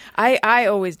 I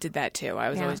always did that too. I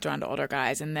was always drawn to older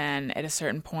guys. And then at a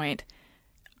certain point,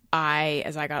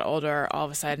 as I got older, all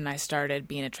of a sudden I started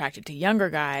being attracted to younger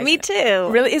guys. Me too.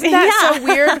 Really? Isn't that so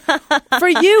weird? For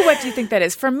you, what do you think that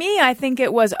is? For me, I think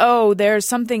it was, there's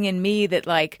something in me that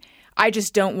like, I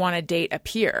just don't want to date a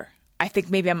peer. I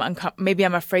think maybe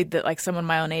I'm afraid that like someone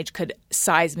my own age could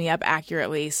size me up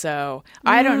accurately. So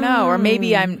I don't know. Or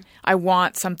maybe I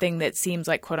want something that seems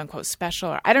like quote unquote special.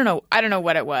 Or I don't know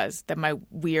what it was, that my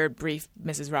weird brief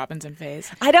Mrs. Robinson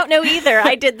phase. I don't know either.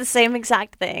 I did the same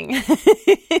exact thing.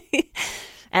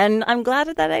 And I'm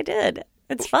glad that I did.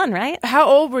 It's fun, right? How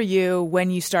old were you when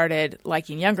you started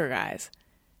liking younger guys?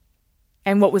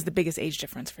 And what was the biggest age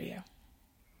difference for you?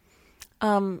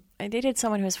 I dated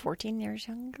someone who was 14 years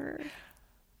younger.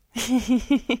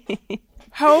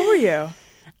 How old were you?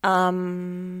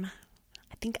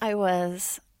 I think I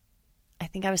was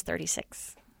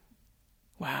 36.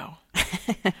 Wow.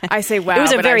 I say wow. It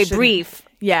was a but I very shouldn't- brief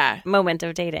Yeah. moment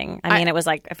of dating. I mean, it was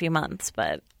like a few months,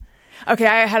 but Okay,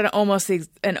 I had almost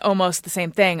the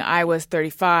same thing. I was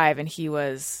 35 and he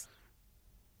was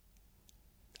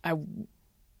I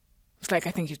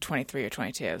think he was 23 or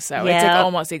 22. So it's like Yeah.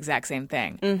 almost the exact same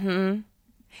thing. Mm-hmm.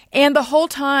 And the whole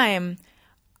time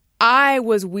I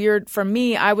was weird. For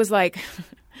me, I was like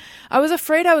I was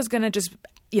afraid I was going to just,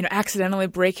 accidentally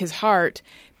break his heart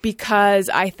because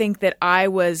I think that I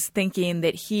was thinking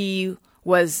that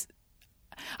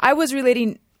I was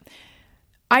relating.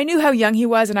 I knew how young he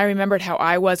was, and I remembered how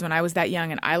I was when I was that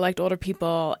young, and I liked older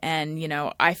people. And,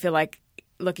 I feel like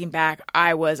looking back,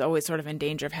 I was always sort of in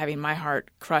danger of having my heart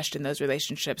crushed in those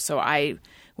relationships. So I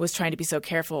was trying to be so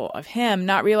careful of him,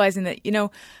 not realizing that, a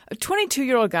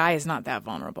 22-year-old guy is not that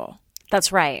vulnerable.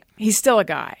 that's right. He's still a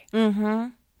guy. Mm-hmm.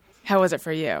 How was it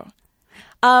for you?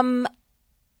 I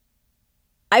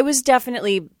was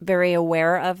definitely very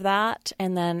aware of that,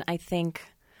 and then I think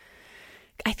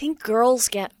girls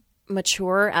get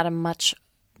mature at a much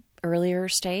earlier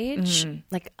stage.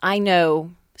 Like I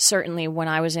know certainly when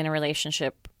I was in a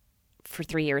relationship for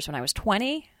 3 years when I was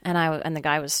 20 and the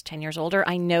guy was 10 years older,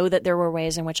 I know that there were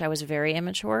ways in which I was very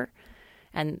immature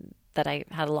and that I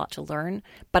had a lot to learn.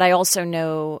 But I also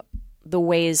know the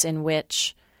ways in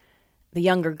which the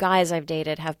younger guys I've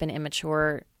dated have been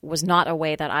immature was not a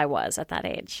way that I was at that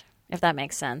age, if that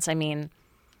makes sense. I mean,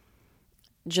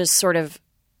 just sort of,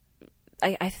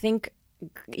 I think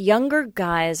younger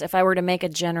guys, if I were to make a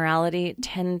generality,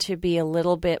 tend to be a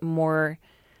little bit more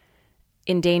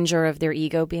in danger of their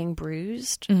ego being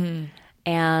bruised. Mm-hmm.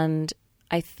 And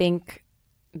I think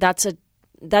that's a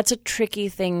tricky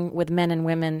thing with men and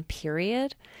women,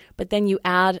 period. But then you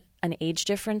add an age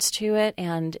difference to it,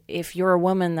 and if you're a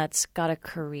woman that's got a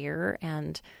career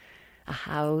and a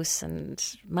house and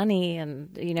money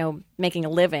and, making a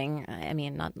living, I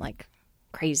mean, not like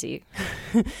crazy,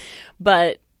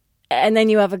 but, and then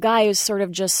you have a guy who's sort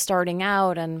of just starting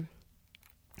out and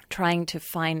trying to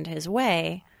find his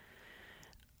way,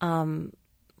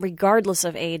 regardless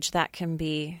of age, that can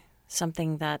be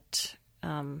something that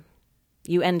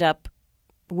you end up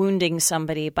wounding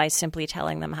somebody by simply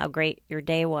telling them how great your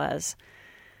day was.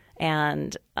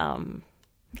 And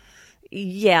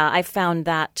I found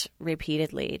that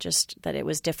repeatedly, just that it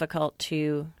was difficult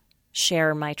to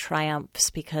share my triumphs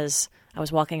because I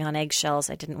was walking on eggshells.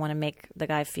 I didn't want to make the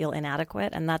guy feel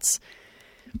inadequate. And that's,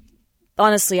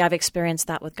 honestly, I've experienced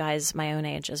that with guys my own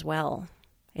age as well.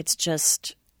 It's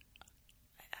just,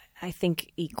 I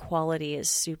think equality is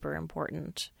super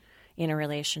important in a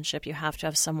relationship. You have to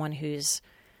have someone who's,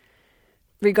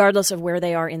 regardless of where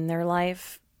they are in their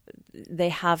life, they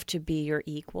have to be your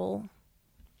equal.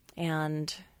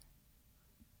 And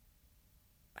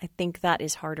I think that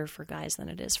is harder for guys than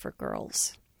it is for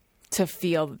girls. To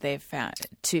feel that they've found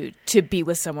to be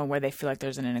with someone where they feel like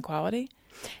there's an inequality?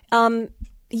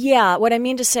 Yeah, what I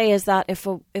mean to say is that if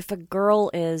a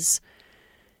girl is,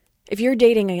 if you're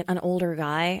dating an older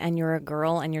guy and you're a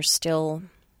girl and you're still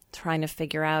trying to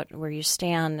figure out where you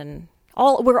stand, and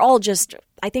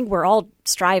I think we're all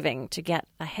striving to get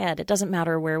ahead. It doesn't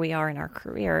matter where we are in our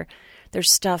career.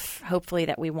 There's stuff, hopefully,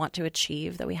 that we want to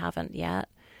achieve that we haven't yet.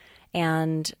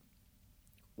 And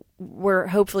we're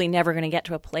hopefully never going to get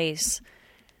to a place,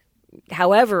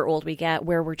 however old we get,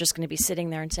 where we're just going to be sitting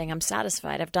there and saying, I'm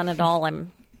satisfied. I've done it all.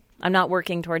 I'm not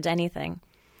working towards anything.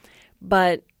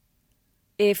 But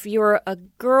if you're a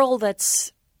girl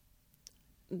that's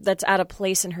at a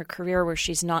place in her career where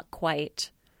she's not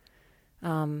quite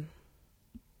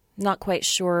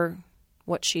sure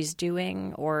what she's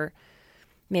doing, or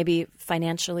maybe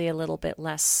financially a little bit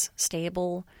less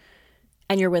stable,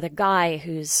 and you're with a guy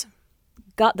who's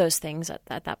got those things at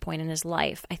that point in his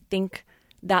life, I think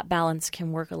that balance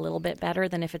can work a little bit better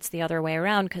than if it's the other way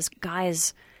around, because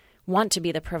guys want to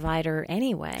be the provider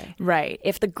anyway. Right.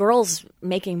 If the girl's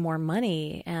making more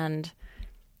money and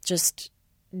just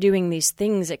doing these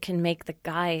things, it can make the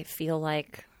guy feel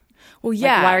like, well,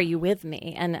 yeah, like, why are you with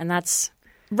me? And that's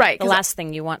right, the last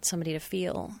thing you want somebody to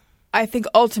feel. I think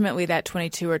ultimately that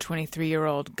 22 or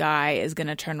 23-year-old guy is going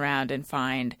to turn around and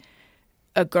find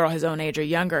a girl his own age or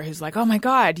younger who's like, oh my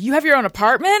God, you have your own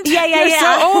apartment? Yeah. You're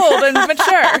so old and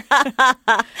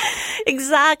mature.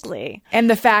 Exactly. And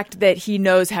the fact that he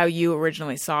knows how you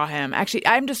originally saw him. Actually,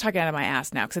 I'm just talking out of my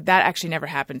ass now, because that actually never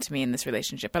happened to me in this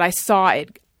relationship. But I saw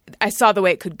it. I saw the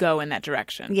way it could go in that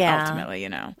direction. Yeah. Ultimately,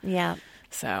 Yeah.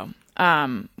 So,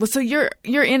 so you're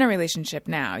in a relationship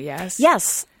now, yes?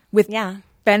 Yes. With yeah.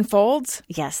 Ben Folds?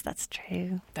 Yes, that's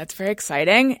true. That's very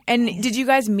exciting. And did you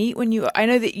guys meet when you? I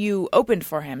know that you opened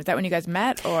for him. Is that when you guys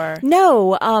met, or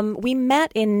No, we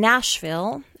met in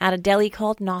Nashville at a deli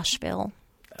called Noshville.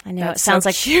 I know That's it sounds so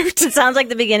like cute. It sounds like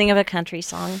the beginning of a country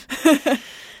song.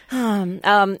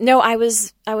 No, I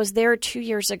was there 2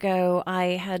 years ago. I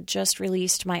had just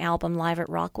released my album Live at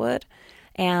Rockwood,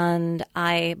 and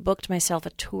I booked myself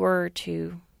a tour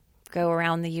to go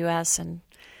around the U.S. and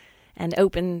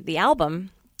open the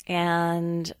album.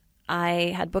 And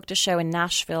I had booked a show in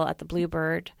Nashville at the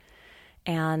Bluebird,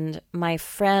 and my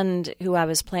friend who I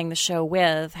was playing the show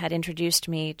with had introduced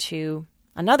me to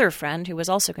another friend who was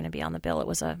also going to be on the bill. It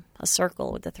was a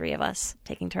circle with the three of us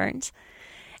taking turns.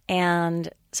 And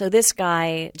so this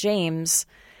guy, James,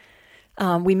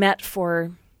 we met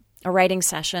for a writing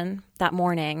session that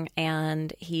morning,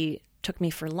 and he took me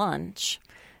for lunch.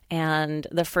 And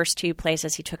the first two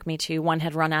places he took me to, one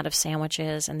had run out of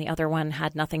sandwiches, and the other one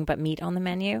had nothing but meat on the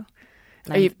menu.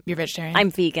 And you're vegetarian?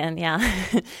 I'm vegan,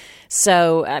 yeah.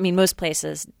 So, I mean, most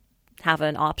places have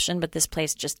an option, but this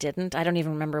place just didn't. I don't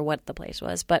even remember what the place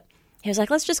was. But he was like,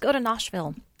 let's just go to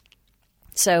Nashville.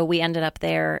 So we ended up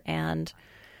there, and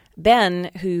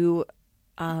Ben, who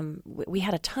we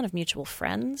had a ton of mutual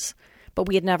friends, but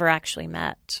we had never actually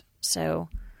met. So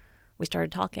we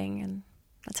started talking, and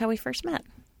that's how we first met.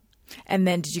 And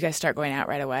then did you guys start going out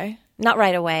right away? Not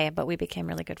right away, but we became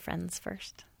really good friends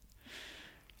first.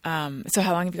 So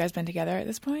how long have you guys been together at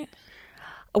this point?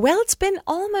 Well, it's been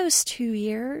almost 2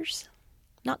 years.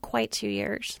 Not quite 2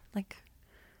 years. Like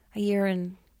a year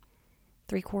and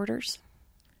 3/4.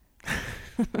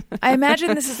 I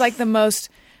imagine this is like the most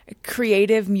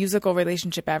creative musical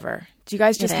relationship ever. Do you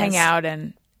guys just It hang is. out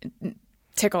and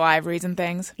tickle ivories and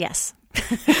things? Yes.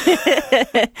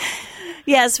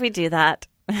 Yes, we do that.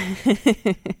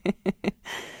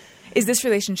 Is this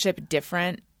relationship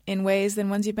different in ways than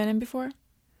ones you've been in before?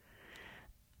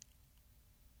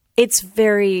 It's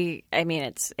very, I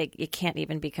mean, it can't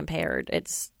even be compared.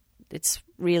 It's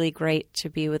really great to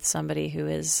be with somebody who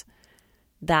is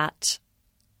that,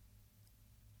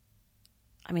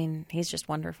 I mean, he's just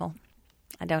wonderful.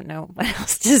 I don't know what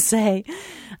else to say.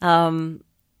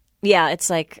 Yeah, it's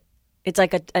like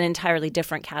an entirely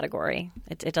different category.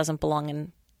 It doesn't belong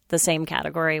in the same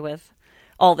category with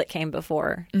all that came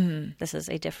before. Mm-hmm. This is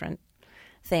a different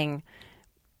thing.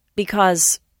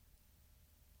 Because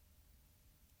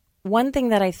one thing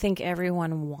that I think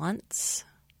everyone wants,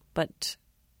 but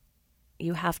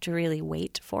you have to really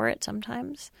wait for it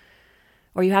sometimes,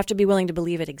 or you have to be willing to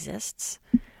believe it exists,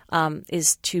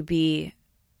 is to be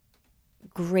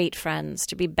great friends,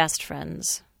 to be best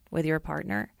friends with your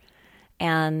partner.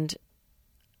 And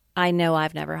I know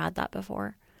I've never had that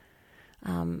before.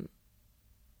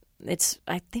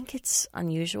 I think it's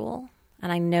unusual,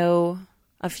 and I know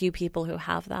a few people who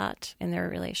have that in their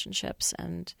relationships,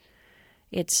 and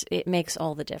it makes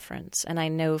all the difference. And I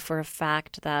know for a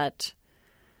fact that,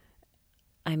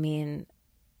 I mean,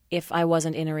 if I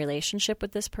wasn't in a relationship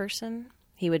with this person,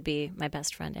 he would be my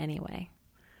best friend anyway.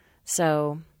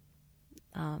 So,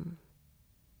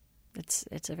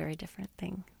 it's a very different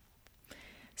thing.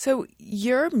 So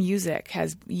your music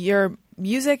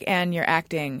and your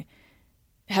acting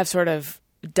have sort of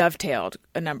dovetailed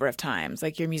a number of times.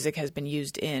 Like your music has been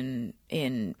used in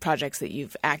projects that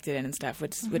you've acted in and stuff,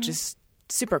 which is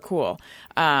super cool.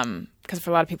 Because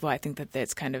for a lot of people, I think that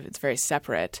it's very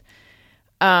separate.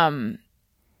 Right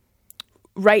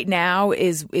now,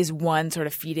 is one sort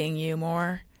of feeding you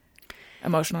more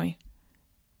emotionally?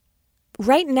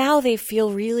 Right now, they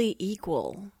feel really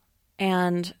equal.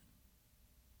 And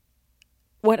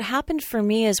what happened for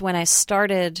me is when I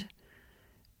started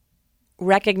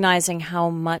recognizing how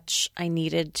much I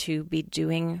needed to be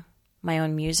doing my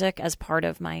own music as part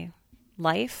of my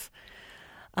life,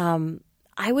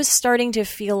 I was starting to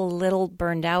feel a little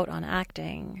burned out on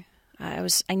acting.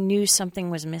 I knew something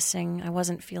was missing. I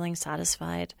wasn't feeling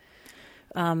satisfied.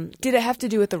 Did it have to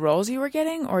do with the roles you were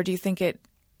getting, or do you think it?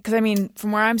 Because I mean,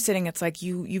 from where I'm sitting, it's like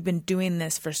you've been doing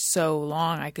this for so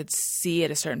long. I could see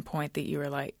at a certain point that you were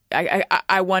like,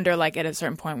 I wonder, like at a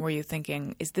certain point, were you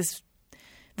thinking, is this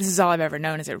is all I've ever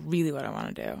known? Is it really what I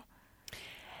want to do?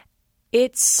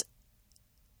 It's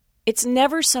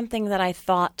never something that I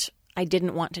thought I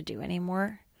didn't want to do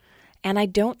anymore. And I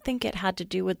don't think it had to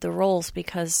do with the roles,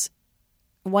 because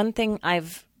one thing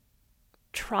I've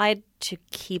tried to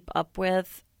keep up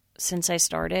with since I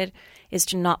started is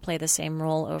to not play the same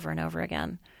role over and over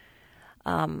again.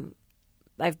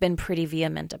 I've been pretty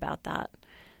vehement about that.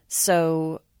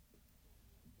 So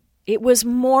it was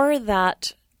more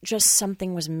that just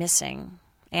something was missing.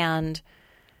 And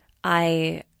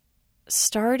I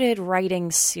started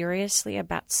writing seriously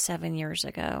about 7 years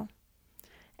ago.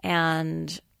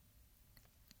 And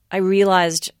I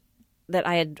realized that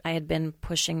I had been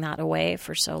pushing that away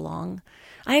for so long.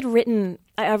 I've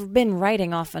been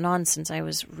writing off and on since I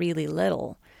was really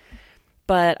little,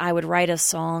 but I would write a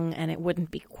song and it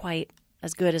wouldn't be quite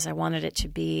as good as I wanted it to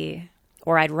be,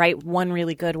 or I'd write one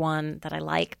really good one that I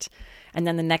liked, and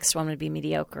then the next one would be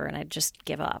mediocre and I'd just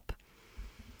give up.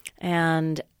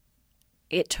 And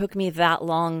it took me that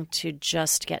long to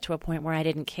just get to a point where I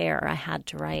didn't care. I had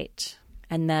to write.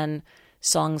 And then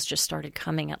songs just started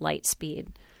coming at light speed.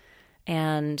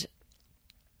 And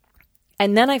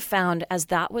then I found as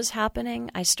that was happening,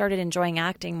 I started enjoying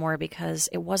acting more because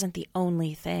it wasn't the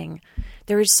only thing.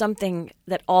 There is something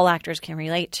that all actors can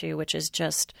relate to, which is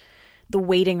just the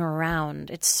waiting around.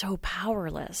 It's so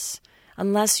powerless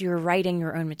unless you're writing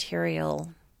your own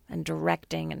material and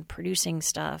directing and producing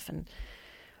stuff.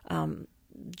 And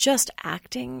just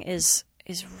acting is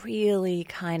really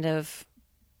kind of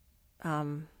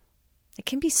it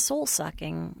can be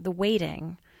soul-sucking, the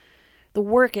waiting. The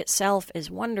work itself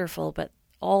is wonderful, but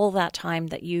all that time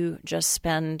that you just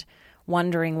spend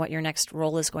wondering what your next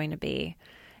role is going to be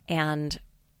and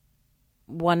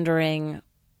wondering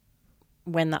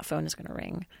when that phone is going to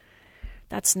ring,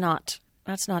 that's not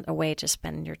a way to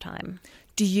spend your time.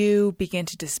 Do you begin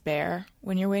to despair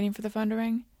when you're waiting for the phone to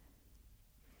ring?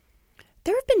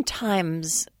 There have been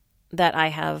times that I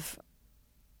have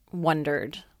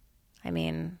wondered. I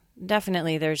mean,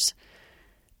 definitely there's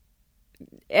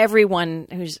everyone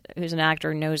who's an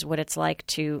actor knows what it's like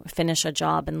to finish a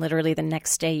job and literally the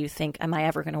next day you think, am I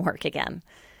ever going to work again?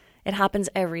 It happens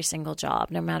every single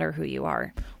job, no matter who you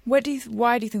are. Why do you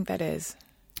think that is?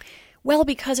 Well,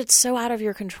 because it's so out of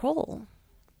your control.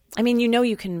 I mean,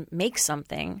 you can make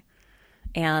something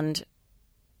and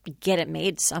get it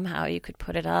made somehow. You could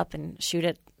put it up and shoot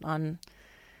it on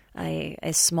a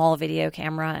small video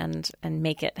camera and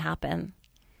make it happen.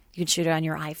 You could shoot it on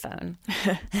your iPhone.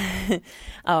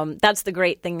 That's the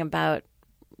great thing about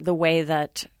the way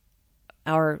that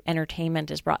our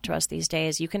entertainment is brought to us these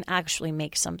days. You can actually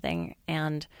make something,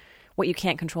 and what you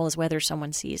can't control is whether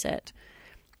someone sees it.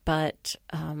 But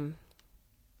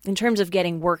in terms of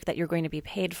getting work that you're going to be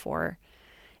paid for,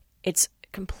 it's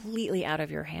completely out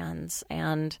of your hands,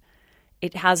 and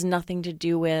it has nothing to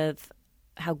do with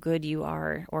how good you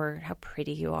are or how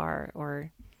pretty you are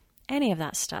or any of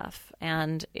that stuff.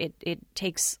 And it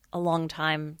takes a long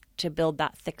time to build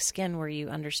that thick skin where you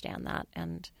understand that,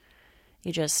 and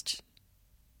you just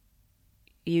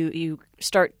you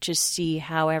start to see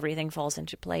how everything falls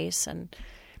into place. And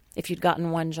if you'd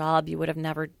gotten one job, you would have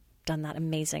never done that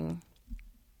amazing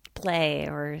play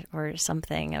or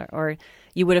something, or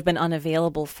you would have been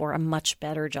unavailable for a much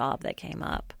better job that came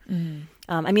up.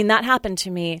 I mean, that happened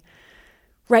to me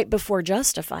right before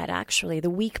Justified, actually. The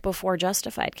week before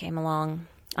Justified came along,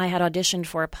 I had auditioned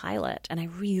for a pilot, and I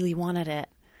really wanted it.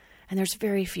 And there's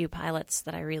very few pilots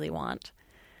that I really want.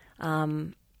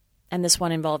 And this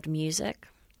one involved music,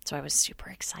 so I was super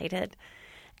excited.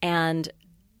 And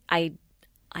I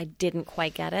didn't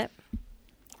quite get it,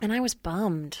 and I was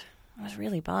bummed. I was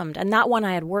really bummed. And that one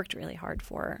I had worked really hard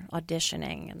for,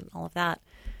 auditioning and all of that.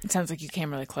 It sounds like you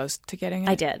came really close to getting it.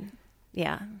 I did.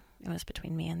 Yeah. It was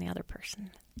between me and the other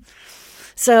person.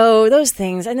 So those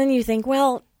things. And then you think,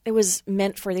 well, it was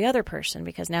meant for the other person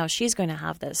because now she's going to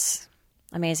have this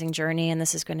amazing journey and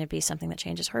this is going to be something that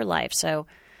changes her life. So,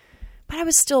 but I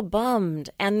was still bummed.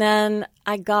 And then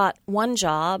I got one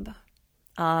job,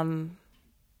 and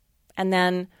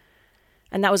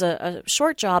that was a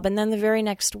short job. And then the very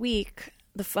next week,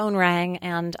 the phone rang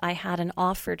and I had an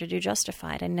offer to do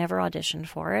Justified. I never auditioned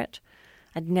for it.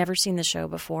 I'd never seen the show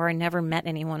before. I never met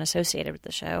anyone associated with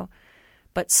the show.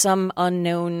 But some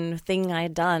unknown thing I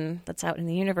had done that's out in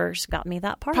the universe got me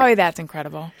that part. Probably that's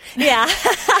incredible. Yeah.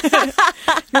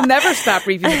 You'll never stop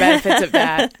reaping the benefits of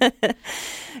that.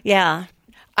 Yeah.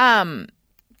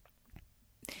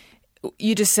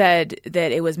 You just said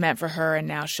that it was meant for her, and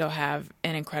now she'll have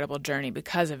an incredible journey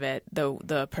because of it.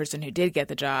 The person who did get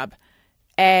the job,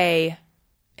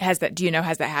 has that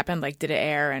happened? Like, did it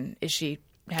air, and is she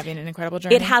having an incredible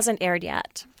journey? It hasn't aired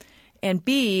yet. And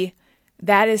B,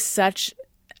 that is such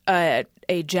a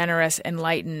generous,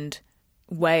 enlightened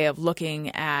way of looking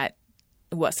at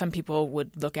what some people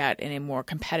would look at in a more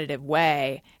competitive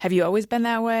way. Have you always been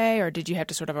that way, or did you have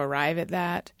to sort of arrive at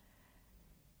that?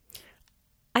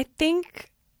 I think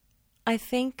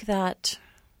that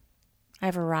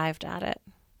I've arrived at it.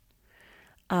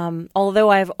 Although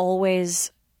I've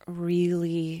always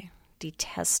really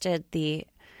detested the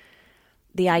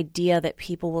idea that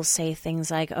people will say things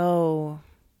like, oh,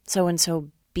 so-and-so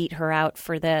beat her out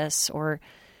for this, or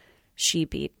she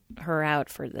beat her out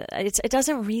for this. It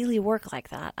doesn't really work like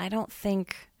that. I don't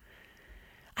think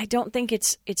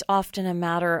it's often a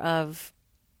matter of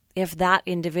if that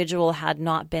individual had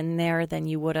not been there, then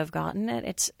you would have gotten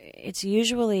it. It's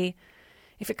usually,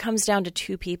 if it comes down to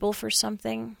two people for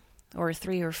something, or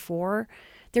three or four,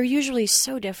 they're usually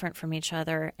so different from each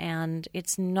other, and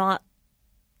it's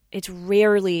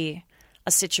rarely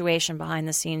a situation behind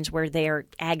the scenes where they are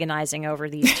agonizing over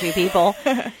these two people.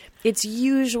 It's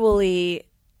usually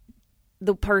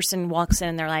the person walks in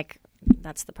and they're like,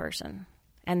 that's the person.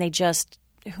 And they just,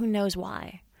 who knows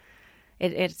why?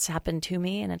 It's happened to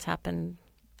me, and it's happened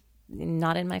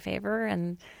not in my favor,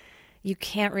 and you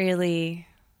can't really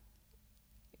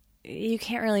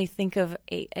think of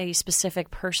a specific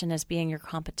person as being your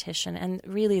competition, and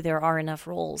really there are enough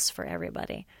roles for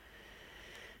everybody.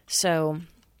 So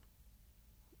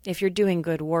if you're doing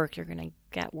good work, you're going to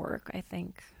get work, I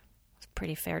think. It's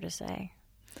pretty fair to say.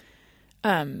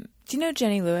 Do you know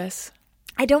Jenny Lewis?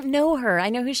 I don't know her. I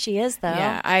know who she is, though.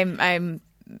 Yeah, I'm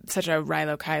such a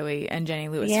Rilo Kiley and Jenny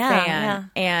Lewis fan. Yeah.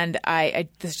 And I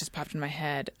this just popped in my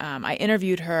head. I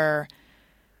interviewed her.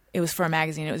 It was for a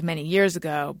magazine. It was many years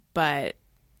ago, but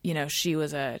she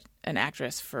was an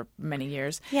actress for many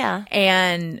years. Yeah.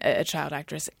 And a child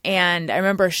actress. And I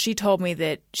remember she told me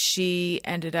that she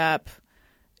ended up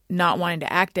not wanting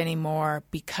to act anymore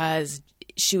because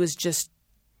she was just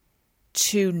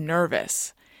too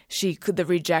nervous. The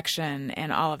rejection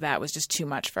and all of that was just too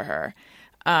much for her.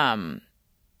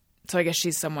 So I guess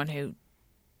she's someone who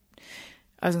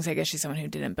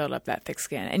didn't build up that thick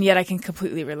skin. And yet I can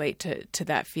completely relate to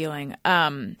that feeling.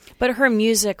 But her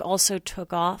music also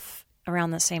took off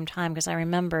around the same time, because I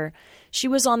remember she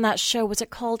was on that show. Was it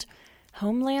called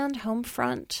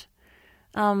Homefront?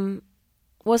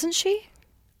 Wasn't she?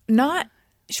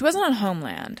 She wasn't on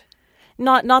Homeland.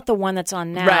 Not the one that's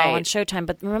on now Right. on Showtime,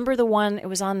 but remember the one, it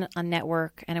was on a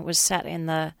network, and it was set in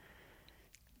the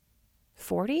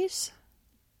 40s?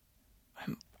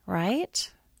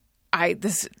 Right?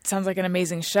 This sounds like an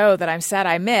amazing show that I'm sad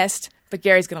I missed, but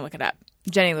Gary's going to look it up.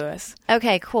 Jenny Lewis.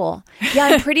 Okay, cool. Yeah,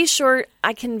 I'm pretty sure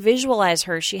I can visualize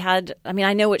her.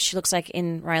 I know what she looks like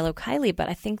in Rilo Kiley, but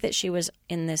I think that she was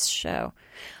in this show.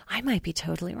 I might be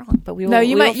totally wrong, but we will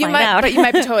find out. But you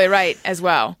might be totally right as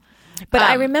well. But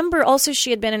I remember also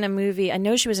she had been in a movie. I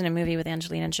know she was in a movie with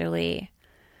Angelina Jolie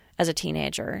as a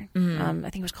teenager. I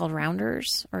think it was called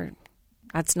Rounders, or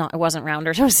it wasn't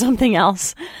Rounders. It was something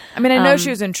else. I mean, I know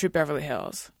she was in Troop Beverly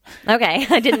Hills. Okay,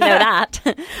 I didn't know that.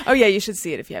 Oh yeah, you should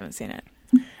see it if you haven't seen it.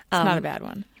 It's not a bad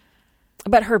one.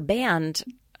 But her band,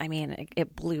 I mean,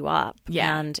 it blew up.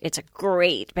 Yeah. And it's a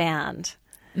great band.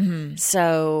 Mm-hmm.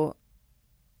 So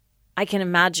I can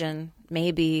imagine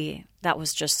maybe that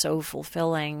was just so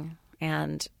fulfilling.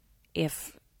 And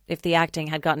if the acting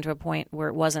had gotten to a point where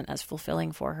it wasn't as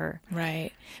fulfilling for her.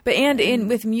 Right. But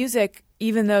with music,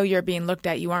 even though you're being looked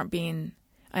at,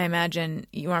 I imagine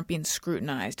you aren't being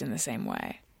scrutinized in the same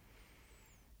way.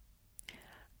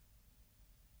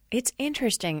 It's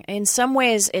interesting. In some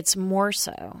ways, it's more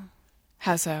so.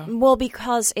 How so? Well,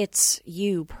 because it's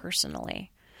you personally.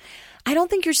 I don't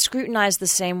think you're scrutinized the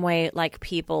same way like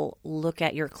people look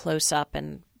at your close-up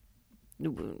and,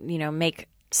 make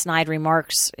snide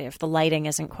remarks if the lighting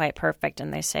isn't quite perfect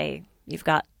and they say you've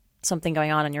got something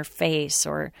going on in your face,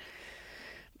 or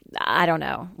I don't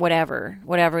know,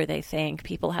 whatever they think.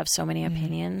 People have so many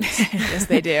opinions. Yes,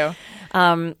 they do.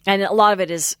 And a lot of it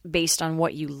is based on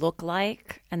what you look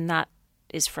like, and that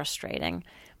is frustrating.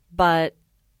 But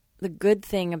the good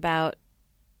thing about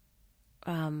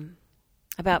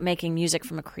making music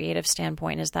from a creative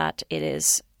standpoint is that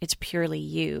it's purely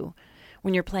you.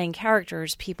 When you're playing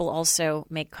characters, people also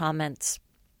make comments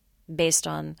based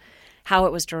on how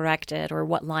it was directed or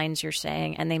what lines you're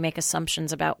saying, and they make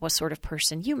assumptions about what sort of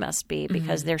person you must be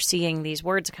because they're seeing these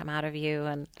words come out of you,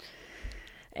 and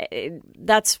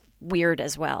that's weird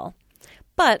as well.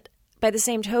 But by the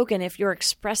same token, if you're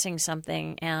expressing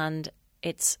something and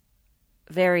it's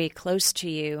very close to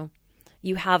you,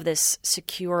 you have this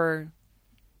secure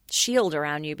shield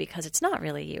around you because it's not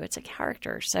really you, it's a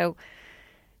character. So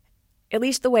at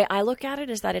least the way I look at it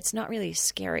is that it's not really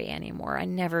scary anymore. I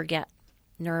never get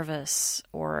nervous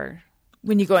or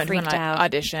when you go into an freaked out.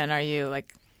 audition, are you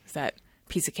like, is that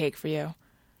piece of cake for you?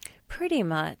 Pretty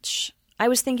much. I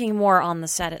was thinking more on the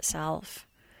set itself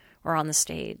or on the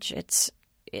stage.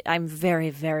 I'm very,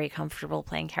 very comfortable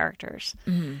playing characters.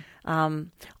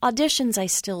 Auditions, I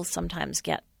still sometimes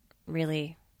get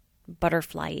really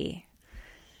butterfly-y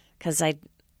because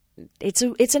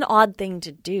it's an odd thing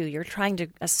to do. You're trying to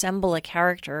assemble a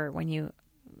character when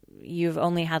you've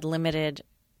only had limited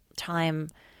time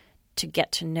to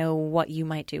get to know what you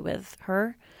might do with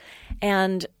her.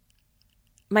 And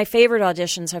my favorite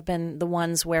auditions have been the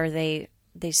ones where they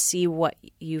see what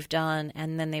you've done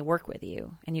and then they work with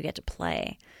you and you get to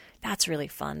play. That's really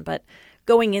fun. But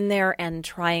going in there and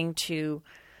trying to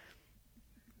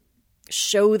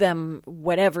show them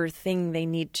whatever thing they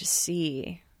need to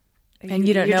see. And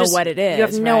you don't know what it is. You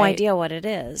have no right? idea what it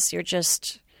is. You're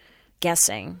just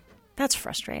guessing. That's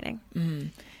frustrating. Mm-hmm.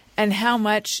 And how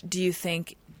much do you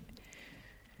think,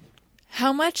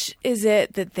 how much is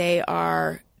it that they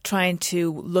are trying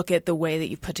to look at the way that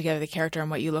you put together the character and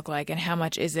what you look like, and how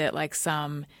much is it like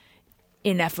some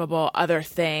ineffable other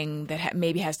thing that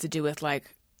maybe has to do with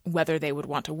like whether they would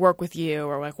want to work with you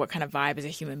or like what kind of vibe as a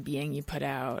human being you put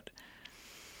out?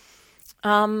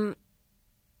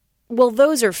 Well,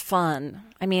 those are fun.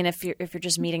 I mean, if you're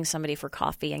just meeting somebody for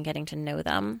coffee and getting to know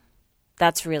them,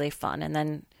 that's really fun.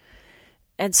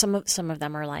 And some of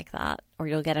them are like that, or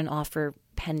you'll get an offer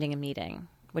pending a meeting,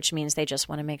 which means they just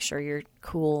want to make sure you're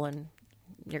cool and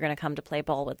you're going to come to play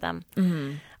ball with them.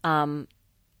 Mm-hmm.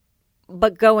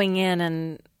 But going in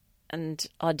and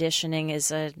auditioning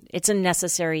it's a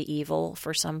necessary evil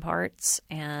for some parts,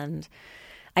 and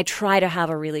I try to have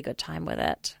a really good time with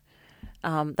it.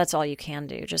 That's all you can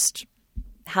do. Just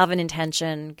have an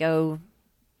intention. Go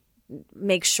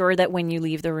make sure that when you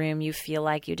leave the room, you feel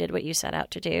like you did what you set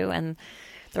out to do, and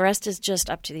the rest is just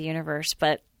up to the universe.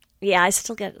 But yeah, I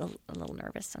still get a little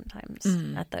nervous sometimes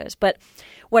at those. But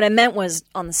what I meant was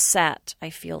on the set,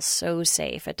 I feel so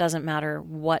safe. It doesn't matter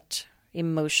what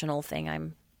emotional thing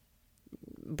I'm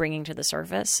bringing to the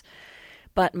surface.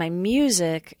 But my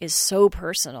music is so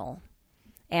personal.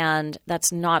 And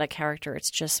that's not a character.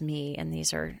 It's just me. And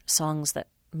these are songs that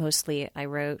mostly I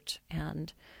wrote.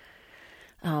 And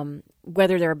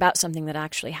whether they're about something that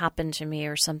actually happened to me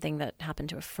or something that happened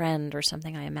to a friend or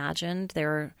something I imagined,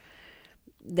 they're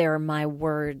my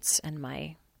words and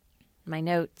my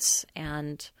notes.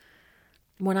 And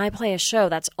when I play a show,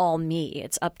 that's all me.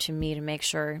 It's up to me to make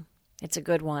sure it's a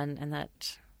good one and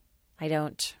that I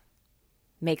don't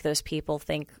make those people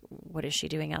think, what is she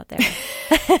doing out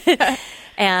there?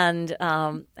 And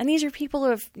these are people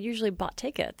who have usually bought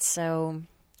tickets. So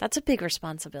that's a big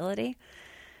responsibility.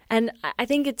 And I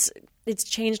think it's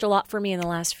changed a lot for me in the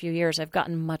last few years. I've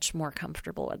gotten much more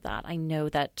comfortable with that. I know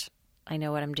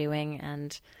what I'm doing.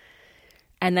 And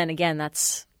then again,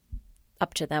 that's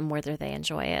up to them whether they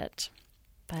enjoy it.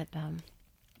 But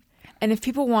and if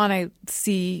people want to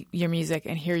see your music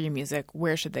and hear your music,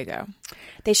 where should they go?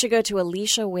 They should go to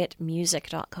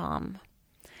aliciawittmusic.com.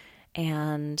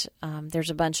 And there's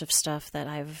a bunch of stuff that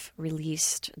I've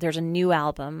released. There's a new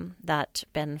album that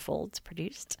Ben Folds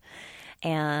produced.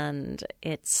 And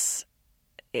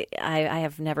I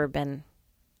have never been,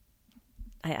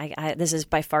 this is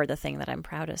by far the thing that I'm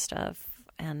proudest of.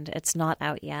 And it's not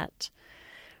out yet,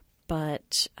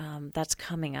 but that's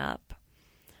coming up.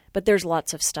 But there's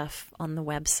lots of stuff on the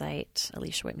website,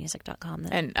 aliciawittmusic.com.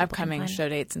 And upcoming show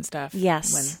dates and stuff.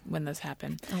 Yes. When those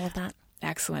happen. All of that.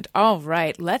 Excellent. All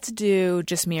right. Let's do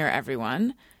Just Me or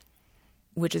Everyone,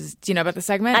 which is, do you know about the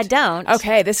segment? I don't.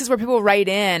 Okay. This is where people write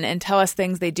in and tell us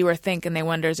things they do or think, and they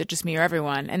wonder, is it just me or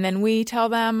everyone? And then we tell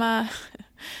them, I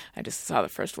just saw the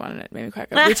first one and it made me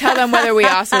crack up. We tell them whether we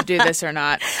also do this or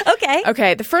not. Okay.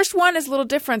 Okay. The first one is a little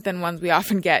different than ones we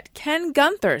often get. Ken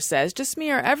Gunther says, just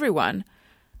me or everyone?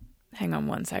 Hang on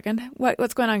one second.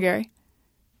 What's going on, Gary?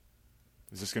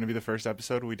 Is this going to be the first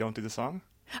episode we don't do the song?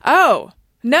 Oh,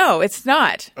 no, it's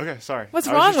not. Okay, sorry. What's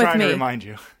I was wrong just with trying me? to remind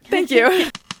you. Thank you.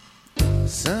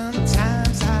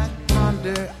 Sometimes I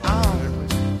ponder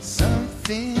on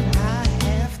something I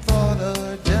have thought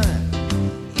or done.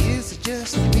 Is it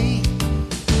just me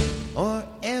or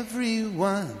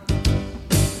everyone?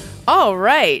 All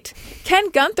right.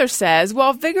 Ken Gunther says,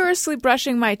 while vigorously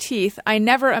brushing my teeth, I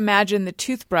never imagined the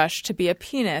toothbrush to be a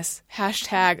penis.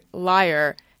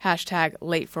 #liar.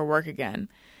 #late for work again.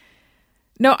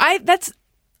 No, that's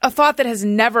a thought that has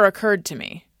never occurred to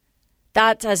me.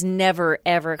 That has never,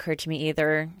 ever occurred to me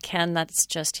either. Ken, that's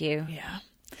just you. Yeah.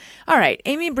 All right.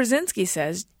 Amy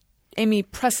Prasinski,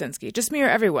 just me or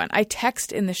everyone. I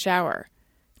text in the shower.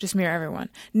 Just me or everyone.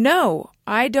 No,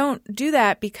 I don't do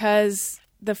that because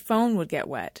the phone would get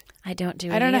wet. I don't do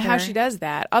it I don't know how either. she does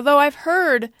that. Although I've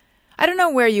heard, I don't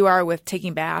know where you are with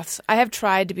taking baths. I have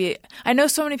tried to be. I know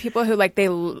so many people who like they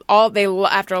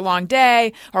after a long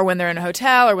day or when they're in a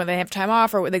hotel or when they have time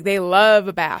off or like they love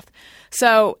a bath.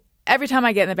 So every time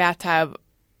I get in the bathtub,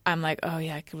 I'm like, oh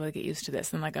yeah, I could really get used to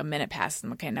this. And like a minute passes,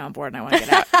 I'm okay, now I'm bored and I want to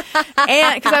get out.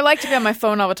 And because I like to be on my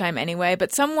phone all the time anyway.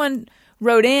 But someone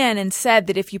wrote in and said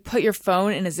that if you put your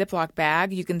phone in a Ziploc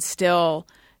bag, you can still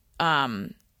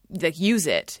use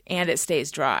it and it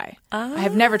stays dry. I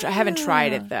haven't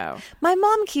tried it though. My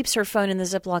mom keeps her phone in the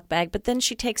Ziploc bag, but then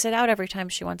she takes it out every time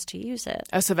she wants to use it.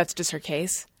 Oh, so that's just her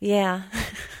case? Yeah.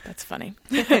 That's funny.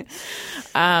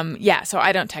 Yeah, so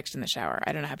I don't text in the shower.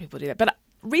 I don't know how people do that. But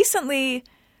recently,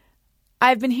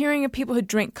 I've been hearing of people who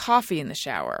drink coffee in the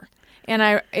shower.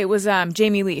 And it was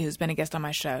Jamie Lee, who's been a guest on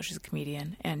my show. She's a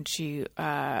comedian, and she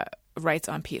writes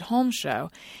on Pete Holmes' show.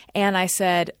 And I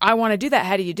said, I want to do that.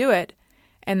 How do you do it?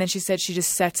 And then she said she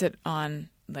just sets it on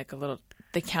like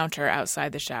the counter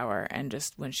outside the shower, and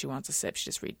just when she wants a sip, she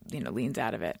just leans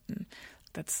out of it. And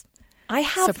that's I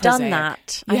have so done prosaic.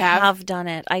 that. You I have? have done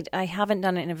it. I haven't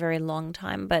done it in a very long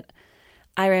time, but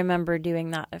I remember doing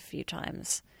that a few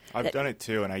times. I've done it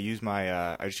too, and I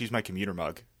just use my commuter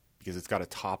mug because it's got a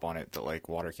top on it that like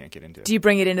water can't get into. Do you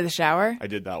bring it into the shower? I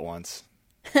did that once.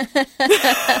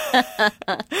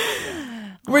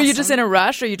 Were you just in a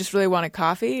rush, or you just really wanted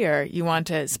coffee, or you want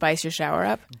to spice your shower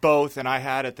up? Both, and I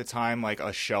had at the time like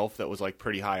a shelf that was like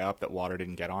pretty high up that water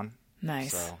didn't get on.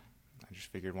 Nice. So I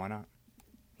just figured, why not?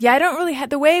 Yeah, I don't really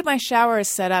have the way my shower is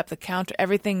set up. The counter,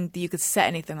 everything that you could set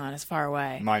anything on is far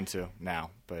away. Mine too now,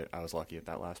 but I was lucky at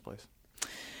that last place.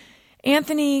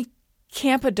 Anthony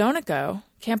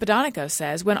Campadonico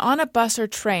says, when on a bus or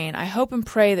train, I hope and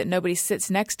pray that nobody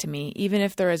sits next to me, even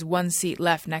if there is one seat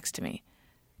left next to me.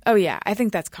 Oh, yeah. I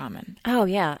think that's common. Oh,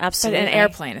 yeah, But absolutely. an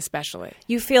airplane especially.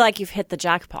 You feel like you've hit the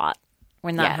jackpot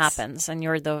when that Yes. happens, and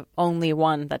you're the only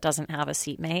one that doesn't have a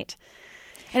seatmate.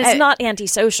 And it's not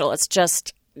antisocial. It's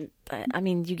just, I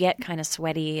mean, you get kind of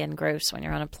sweaty and gross when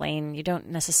you're on a plane. You don't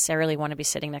necessarily want to be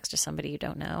sitting next to somebody you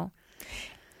don't know.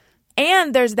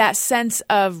 And there's that sense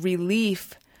of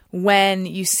relief when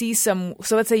you see so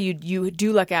let's say you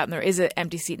do look out and there is an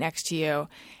empty seat next to you,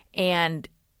 and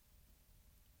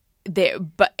they're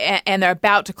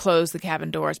about to close the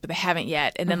cabin doors, but they haven't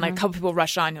yet. And then like a couple people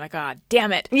rush on. You're like, oh,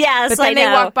 damn it. Yes, but then I they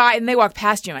know. walk by and they walk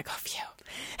past you. I'm like, oh, phew.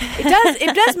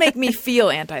 It does make me feel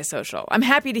antisocial. I'm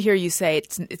happy to hear you say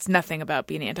it's nothing about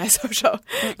being antisocial,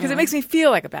 because it makes me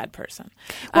feel like a bad person.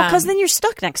 Well, because then you're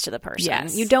stuck next to the person.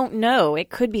 Yes. You don't know.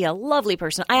 It could be a lovely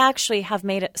person. I actually have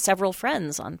made several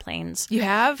friends on planes. You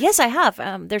have? Yes, I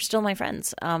have. They're still my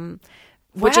friends,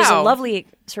 which is a Wow. lovely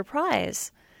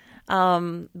surprise.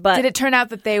 But Did it turn out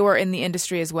that they were in the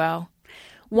industry as well?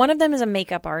 one of them is a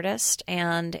makeup artist,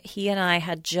 and he and I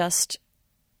had just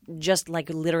like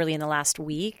literally in the last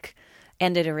week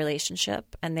ended a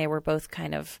relationship, and they were both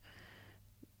kind of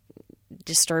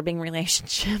disturbing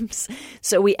relationships.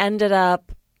 So we ended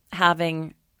up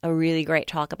having a really great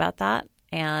talk about that,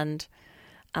 and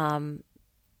I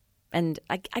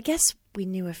guess we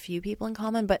knew a few people in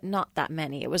common, but not that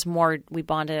many. It was more we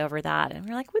bonded over that, and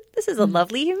we're like, this is a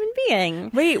lovely human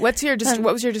being. Wait, what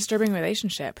was your disturbing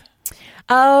relationship?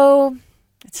 Oh,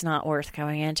 it's not worth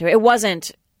going into. It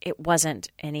wasn't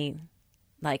any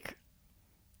like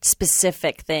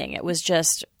specific thing. It was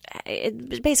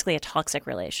basically a toxic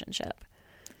relationship.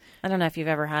 I don't know if you've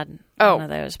ever had one of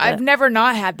those. But... I've never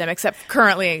not had them, except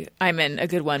currently I'm in a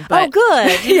good one. But, oh,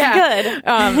 good.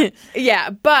 Yeah. Good.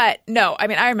 Yeah, but no, I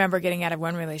mean, I remember getting out of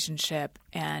one relationship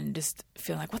and just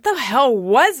feeling like, what the hell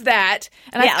was that?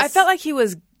 And Yes. I felt like he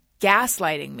was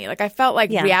gaslighting me. Like I felt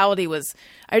like reality was,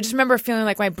 I just remember feeling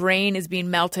like my brain is being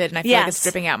melted and I feel like it's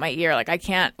dripping out my ear. Like I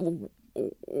can't,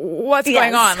 what's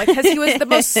going on? Like, because he was the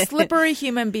most slippery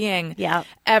human being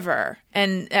ever.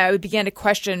 And I began to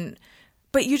question,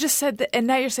 but you just said that, and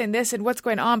now you're saying this, and what's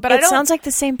going on? But it sounds like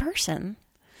the same person.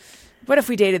 What if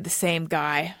we dated the same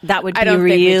guy? That would be I don't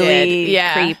think we did. really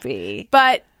Yeah. creepy.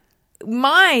 But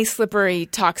my slippery,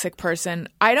 toxic person,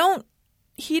 I don't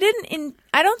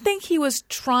think he was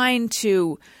trying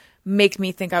to make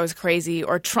me think I was crazy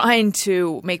or trying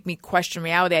to make me question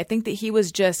reality. I think that he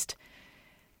was just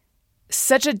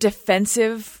such a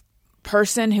defensive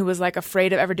person who was like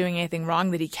afraid of ever doing anything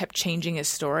wrong that he kept changing his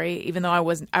story, even though I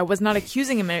was not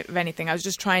accusing him of anything. I was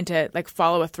just trying to like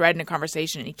follow a thread in a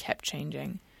conversation, and he kept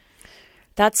changing.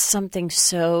 That's something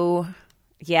so,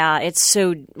 it's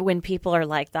so when people are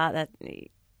like that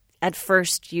at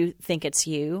first you think it's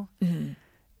you, and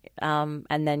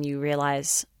then you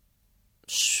realize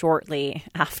shortly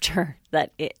after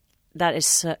that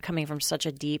is coming from such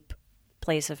a deep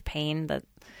place of pain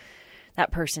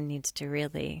that person needs to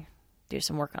really do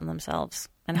some work on themselves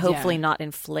and hopefully not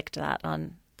inflict that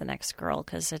on the next girl,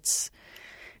 because it's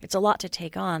a lot to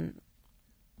take on.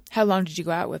 How long did you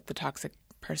go out with the toxic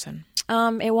person?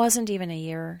 It wasn't even a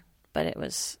year, but it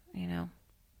was,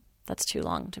 that's too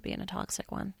long to be in a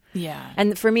toxic one. Yeah.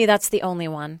 And for me, that's the only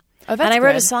one. Oh, that's and I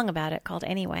wrote a good. song about it called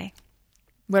Anyway.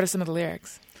 What are some of the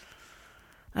lyrics?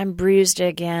 I'm bruised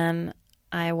again.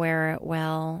 I wear it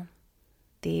well.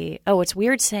 it's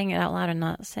weird saying it out loud and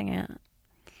not singing it.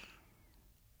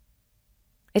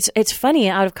 It's funny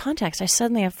out of context. I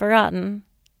suddenly have forgotten.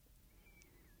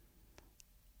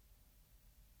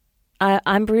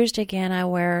 I'm bruised again. I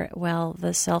wear well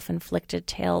the self-inflicted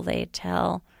tale they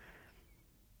tell.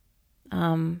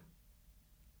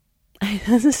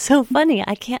 This is so funny.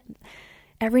 I can't.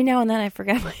 Every now and then I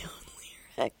forget my own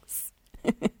lyrics.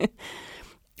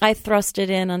 I thrust it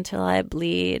in until I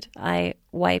bleed. I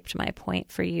wiped my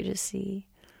point for you to see.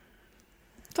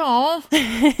 Aw.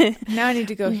 Now I need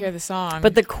to go hear the song.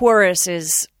 But the chorus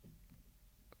is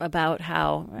about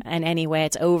how, and anyway,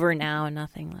 it's over now and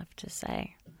nothing left to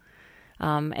say.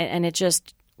 And it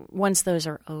just, once those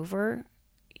are over,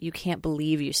 you can't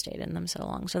believe you stayed in them so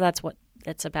long. So that's what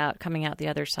it's about, coming out the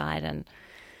other side and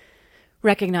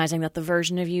recognizing that the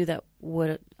version of you that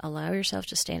would allow yourself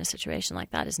to stay in a situation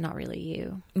like that is not really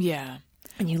you. Yeah.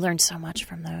 And you learn so much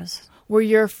from those. Were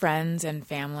your friends and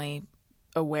family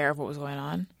aware of what was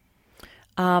going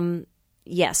on?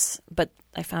 Yes, but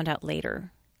I found out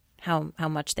later how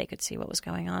much they could see what was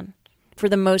going on. For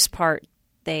the most part,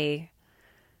 they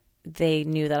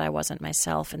knew that I wasn't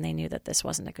myself, and they knew that this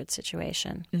wasn't a good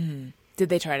situation. Mm-hmm. Did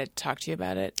they try to talk to you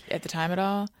about it at the time at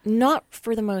all? Not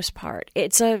for the most part.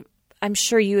 I'm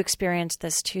sure you experienced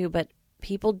this too, but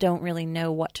people don't really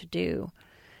know what to do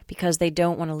because they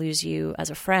don't want to lose you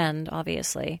as a friend,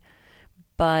 obviously.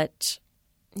 But,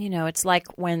 it's like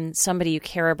when somebody you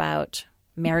care about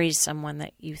marries someone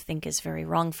that you think is very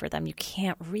wrong for them. You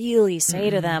can't really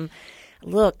say to them,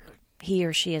 look, he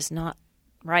or she is not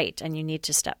right, and you need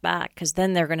to step back, because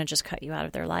then they're going to just cut you out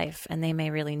of their life, and they may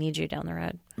really need you down the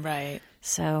road. Right.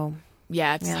 So,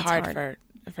 yeah, it's hard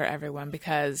for everyone,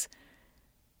 because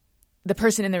the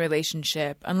person in the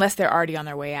relationship, unless they're already on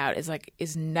their way out,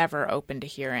 is never open to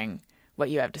hearing what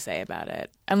you have to say about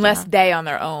it. Unless they on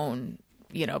their own,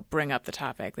 bring up the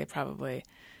topic. They probably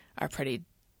are pretty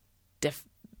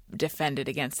defended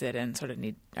against it and sort of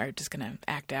are just going to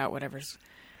act out whatever's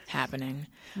happening.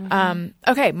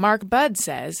 Okay, Mark Budd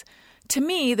says, to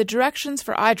me, the directions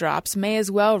for eye drops may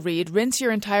as well read, rinse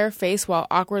your entire face while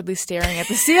awkwardly staring at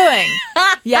the ceiling.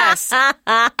 Yes.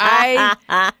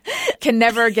 I can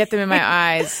never get them in my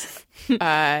eyes.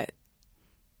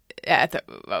 At the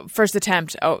first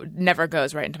attempt, never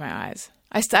goes right into my eyes.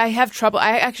 I have trouble.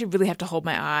 I actually really have to hold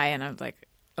my eye, and I'm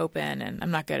open, and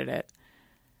I'm not good at it.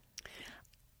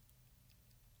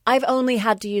 I've only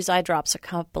had to use eye drops a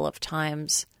couple of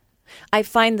times. I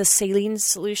find the saline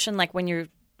solution, like when you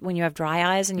have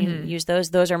dry eyes and you use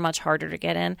those are much harder to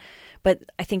get in. But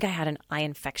I think I had an eye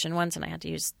infection once and I had to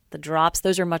use the drops.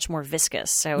 Those are much more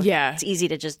viscous, so it's easy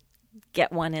to just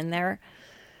get one in there.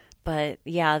 But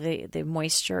yeah, the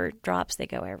moisture drops, they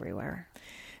go everywhere.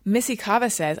 Missy Kava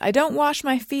says, I don't wash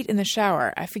my feet in the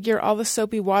shower. I figure all the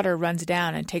soapy water runs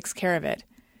down and takes care of it.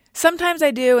 Sometimes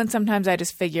I do, and sometimes I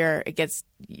just figure it gets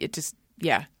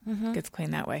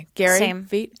clean that way. Gary, Same.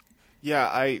 Feet?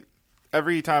 Yeah,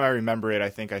 every time I remember it, I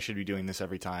think I should be doing this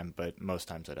every time, but most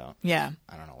times I don't. Yeah.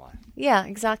 I don't know why. Yeah,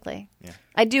 exactly. Yeah.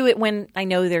 I do it when I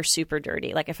know they're super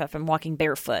dirty. Like if I'm walking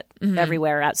barefoot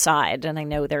everywhere outside and I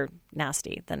know they're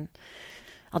nasty, then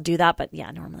I'll do that. But yeah,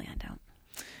 normally I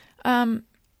don't.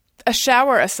 A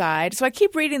shower aside, so I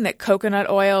keep reading that coconut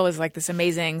oil is like this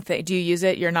amazing thing. Do you use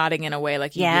it? You're nodding in a way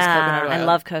like you use coconut oil. I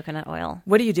love coconut oil.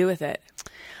 What do you do with it?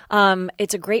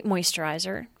 It's a great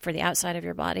moisturizer for the outside of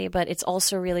your body, but it's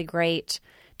also really great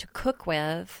to cook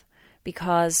with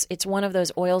because it's one of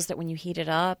those oils that when you heat it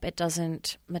up, it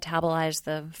doesn't metabolize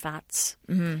the fats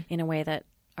in a way that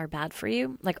are bad for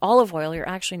you. Like olive oil, you're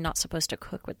actually not supposed to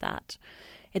cook with that.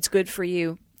 It's good for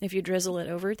you if you drizzle it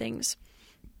over things.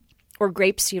 Or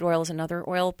grapeseed oil is another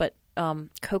oil, but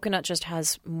coconut just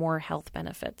has more health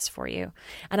benefits for you.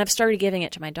 And I've started giving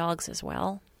it to my dogs as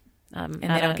well. And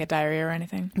they don't get diarrhea or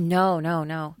anything?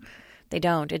 No. They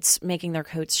don't. It's making their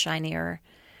coats shinier.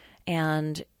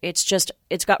 And it's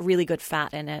got really good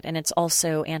fat in it. And it's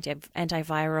also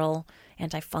antiviral,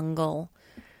 antifungal.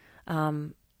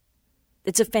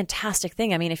 It's a fantastic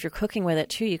thing. I mean, if you're cooking with it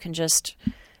too, you can just...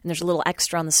 And there's a little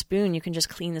extra on the spoon. You can just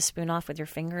clean the spoon off with your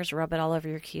fingers, rub it all over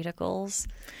your cuticles.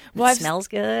 It smells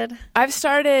good. I've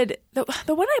started the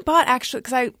one I bought actually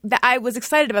because I was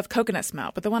excited about the coconut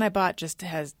smell, but the one I bought just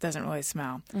doesn't really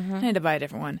smell. I need to buy a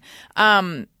different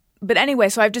one. But anyway,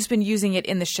 so I've just been using it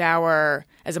in the shower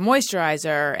as a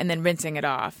moisturizer and then rinsing it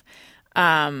off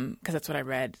because that's what I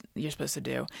read you're supposed to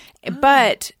do.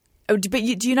 But do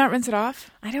you not rinse it off?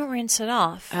 I don't rinse it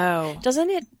off. Oh. Doesn't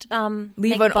it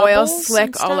leave make an oil bubbles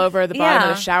slick all over the bottom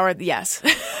of the shower? Yes.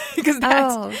 Because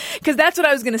that's what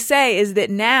I was going to say is that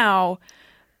now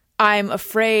I'm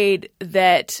afraid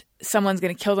that someone's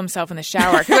going to kill themselves in the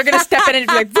shower because they're going to step in and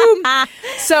be like, boom.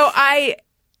 So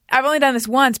I've only done this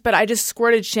once, but I just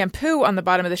squirted shampoo on the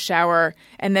bottom of the shower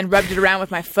and then rubbed it around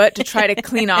with my foot to try to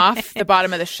clean off the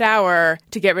bottom of the shower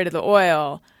to get rid of the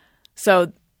oil.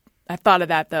 So I thought of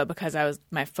that, though, because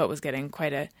my foot was getting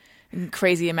quite a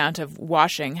crazy amount of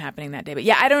washing happening that day. But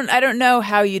yeah, I don't know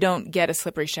how you don't get a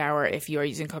slippery shower if you are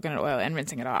using coconut oil and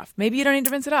rinsing it off. Maybe you don't need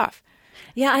to rinse it off.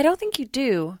 Yeah, I don't think you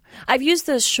do. I've used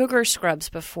those sugar scrubs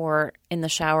before in the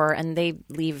shower, and they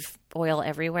leave oil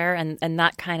everywhere, and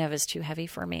that kind of is too heavy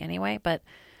for me anyway. But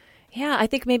yeah, I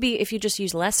think maybe if you just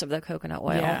use less of the coconut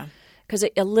oil, because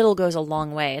a little goes a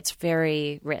long way. It's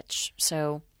very rich,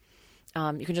 so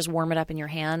you can just warm it up in your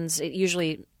hands. It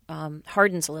usually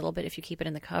hardens a little bit if you keep it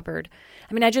in the cupboard.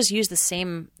 I mean, I just use the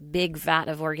same big vat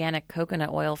of organic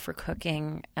coconut oil for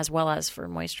cooking as well as for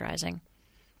moisturizing.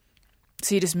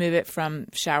 So you just move it from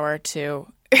shower to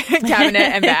cabinet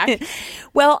and back?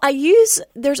 Well,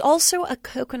 there's also a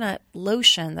coconut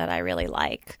lotion that I really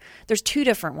like. There's two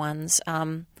different ones.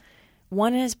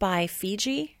 One is by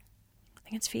Fiji. I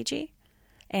think it's Fiji.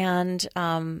 And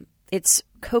it's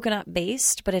coconut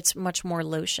based, but it's much more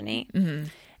lotiony. Mm-hmm.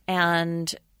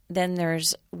 And then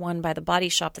there's one by the Body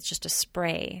Shop that's just a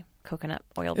spray, coconut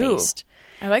oil based.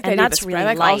 I like that. And that's really I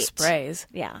like light. All sprays.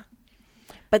 Yeah.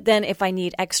 But then if I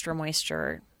need extra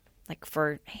moisture, like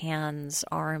for hands,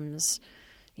 arms,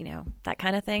 that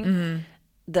kind of thing,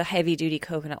 the heavy-duty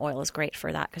coconut oil is great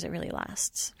for that because it really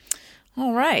lasts.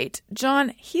 All right.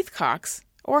 John Heathcox,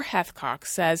 or Heathcox,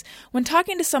 says, when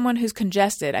talking to someone who's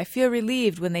congested, I feel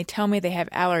relieved when they tell me they have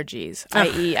allergies,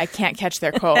 i.e. I can't catch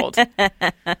their cold.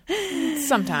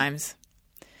 Sometimes.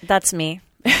 That's me.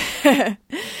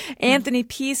 Anthony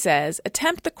P. says,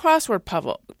 attempt the crossword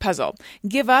puzzle.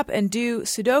 Give up and do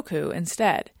Sudoku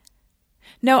instead.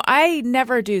 No, I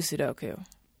never do Sudoku.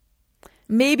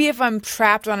 Maybe if I'm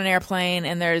trapped on an airplane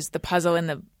and there's the puzzle in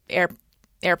the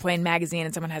airplane magazine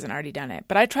and someone hasn't already done it.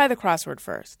 But I try the crossword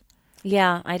first.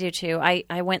 Yeah, I do too.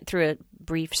 I went through a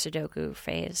brief Sudoku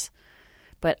phase.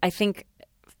 But I think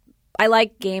I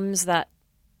like games that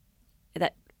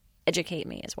educate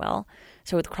me as well.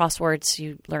 So with crosswords,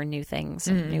 you learn new things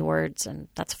and new words, and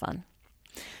that's fun.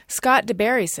 Scott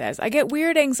DeBerry says, I get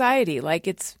weird anxiety like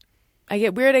it's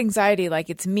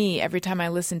me every time I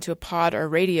listen to a pod or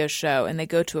radio show and they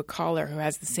go to a caller who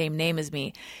has the same name as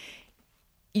me.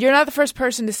 You're not the first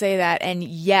person to say that, and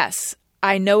yes,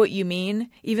 I know what you mean,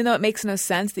 even though it makes no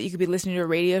sense that you could be listening to a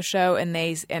radio show and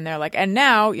they're like, and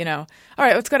now, all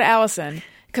right, let's go to Alison.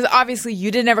 Because obviously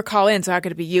you didn't ever call in, so how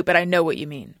could it be you? But I know what you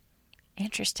mean.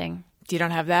 Interesting. You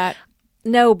don't have that?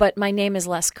 No, but my name is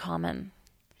less common.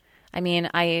 I mean,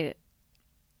 I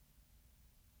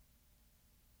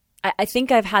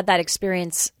think I've had that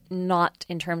experience not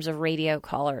in terms of radio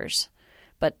callers,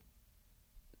 but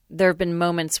there have been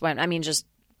moments when, I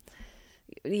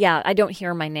don't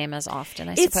hear my name as often,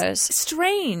 I suppose. It's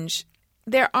strange.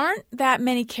 There aren't that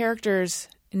many characters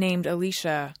named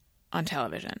Alicia on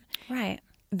television. Right.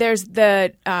 There's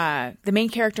the main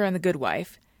character in The Good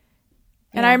Wife.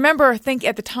 And I remember at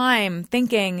the time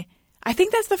thinking, I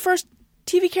think that's the first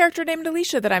TV character named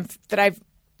Alicia that I've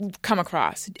come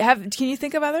across. Can you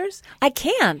think of others? I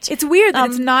can't. It's weird that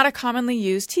it's not a commonly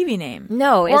used TV name.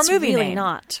 No, or it's movie really name.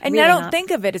 not. And really I don't not.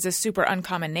 think of it as a super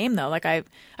uncommon name, though. Like I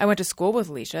went to school with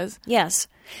Alicias. Yes.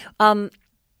 I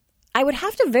would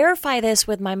have to verify this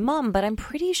with my mom, but I'm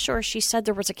pretty sure she said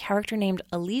there was a character named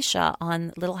Alicia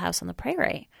on Little House on the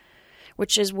Prairie,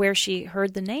 which is where she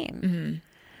heard the name. Mm-hmm.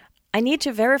 I need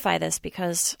to verify this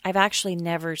because I've actually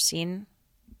never seen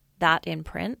that in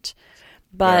print.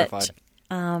 But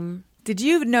did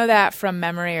you know that from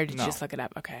memory, or did No. you just look it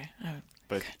up? Okay.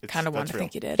 But Kind of want to real.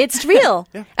 think you did. it's real.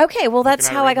 Yeah. Okay, well, that's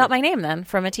Looking at how it I right got here. my name then,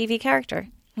 from a TV character.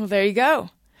 Well, there you go.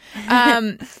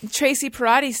 Tracy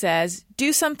Parati says,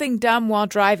 do something dumb while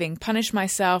driving. Punish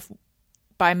myself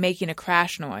by making a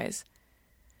crash noise.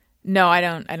 No, I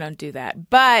don't do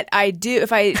that. But I do.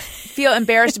 If I feel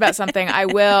embarrassed about something, I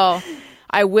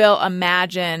will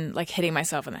imagine like hitting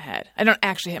myself in the head. I don't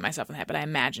actually hit myself in the head, but I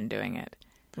imagine doing it,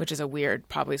 which is a weird,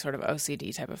 probably sort of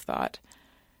OCD type of thought.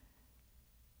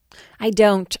 I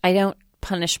don't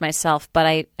punish myself,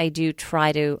 but I do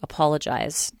try to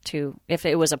apologize to, if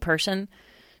it was a person,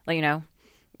 like,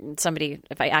 somebody,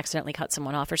 if I accidentally cut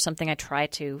someone off or something, I try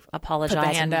to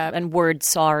apologize hand up. and word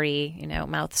sorry,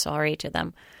 mouth sorry to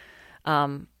them.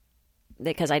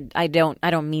 Because I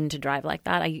don't mean to drive like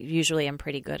that. I usually am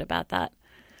pretty good about that.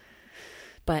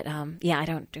 But I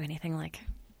don't do anything like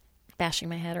bashing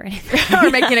my head or anything. Or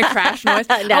making a crash noise.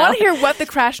 No. I want to hear what the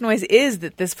crash noise is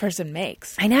that this person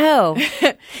makes. I know.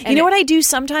 You know what I do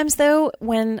sometimes, though,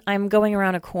 when I'm going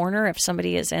around a corner, if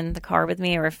somebody is in the car with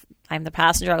me or if I'm the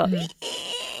passenger, I'll go...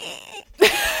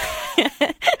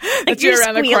 That's your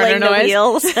around the corner squealing noise.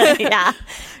 wheels. Yeah.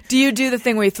 Do you do the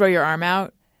thing where you throw your arm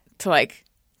out to like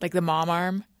the mom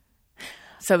arm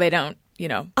so they don't,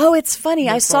 Oh, it's funny.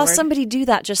 I Move saw forward. somebody do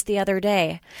that just the other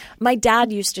day. My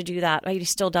dad used to do that. He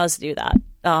still does do that.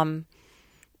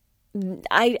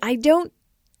 I don't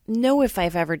know if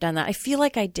I've ever done that. I feel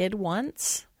like I did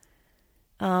once,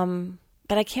 but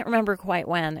I can't remember quite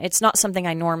when. It's not something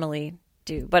I normally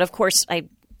do. But of course, I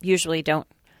usually don't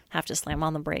have to slam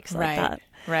on the brakes like that.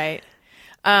 Right.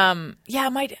 I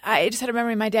just had a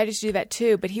memory. My dad used to do that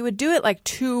too, but he would do it like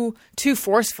too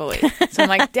forcefully. So I'm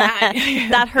like, Dad,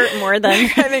 That hurt more than...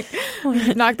 I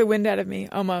think knocked the wind out of me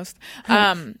almost.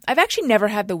 I've actually never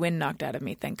had the wind knocked out of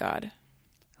me. Thank God.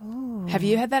 Oh. Have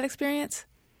you had that experience?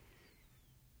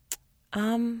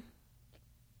 I'm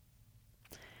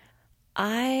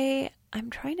trying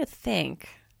to think.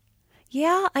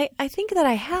 Yeah, I think that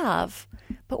I have,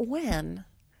 but when?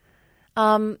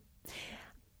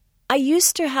 I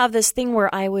used to have this thing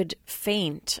where I would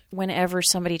faint whenever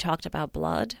somebody talked about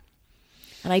blood.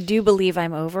 And I do believe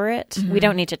I'm over it. We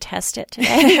don't need to test it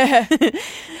today.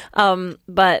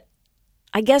 But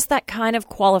I guess that kind of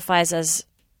qualifies as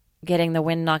getting the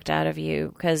wind knocked out of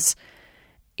you because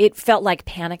it felt like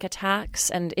panic attacks.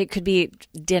 And it could be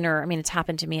dinner. I mean, it's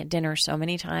happened to me at dinner so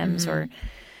many times. Or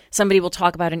somebody will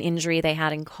talk about an injury they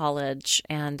had in college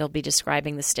and they'll be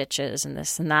describing the stitches and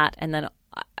this and that. And then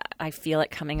I feel it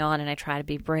coming on and I try to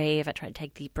be brave. I try to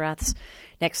take deep breaths.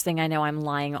 Next thing I know, I'm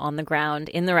lying on the ground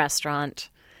in the restaurant.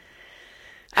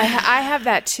 I have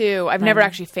that too. I've never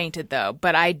actually fainted though,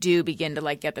 but I do begin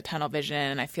to get the tunnel vision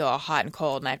and I feel all hot and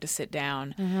cold and I have to sit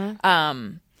down.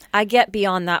 I get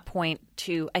beyond that point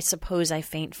to, I suppose I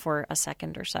faint for a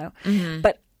second or so.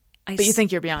 But you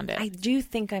think you're beyond it? I do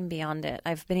think I'm beyond it.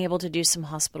 I've been able to do some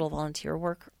hospital volunteer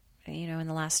work, in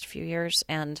the last few years,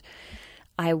 and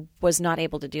I was not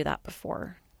able to do that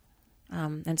before.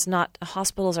 And it's not,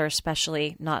 hospitals are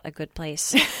especially not a good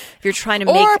place. If you're trying to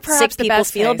make sick people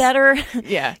feel better,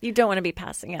 you don't want to be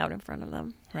passing out in front of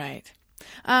them. Right.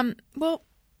 Well,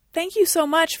 thank you so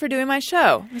much for doing my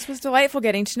show. This was delightful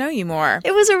getting to know you more.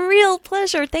 It was a real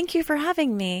pleasure. Thank you for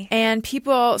having me. And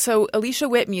so Alicia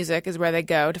Witt Music is where they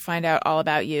go to find out all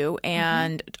about you.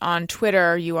 And on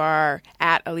Twitter, you are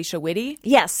at Alicia Witty.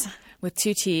 Yes. With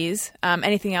 2 T's.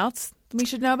 Anything else we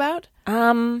should know about?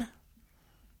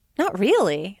 Not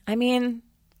really. I mean,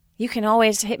 you can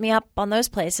always hit me up on those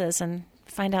places and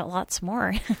find out lots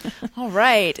more. All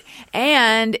right.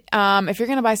 And if you're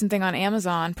going to buy something on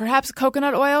Amazon, perhaps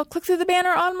coconut oil, click through the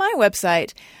banner on my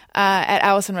website at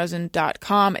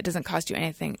AlisonRosen.com. It doesn't cost you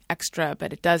anything extra,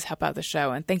 but it does help out the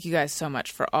show. And thank you guys so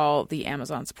much for all the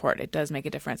Amazon support. It does make a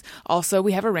difference. Also,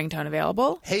 we have a ringtone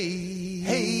available.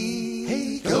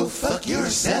 Hey, go fuck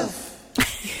yourself.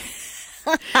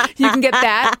 You can get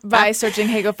that by searching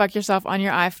Hey Go Fuck Yourself on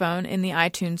your iPhone in the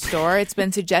iTunes store. It's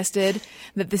been suggested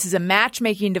that this is a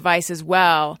matchmaking device as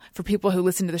well for people who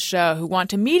listen to the show who want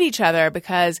to meet each other,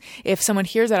 because if someone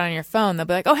hears that on your phone, they'll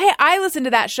be like, oh, hey, I listened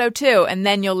to that show too. And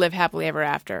then you'll live happily ever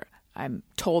after. I'm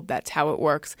told that's how it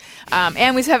works.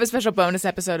 And we have a special bonus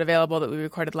episode available that we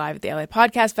recorded live at the LA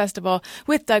Podcast Festival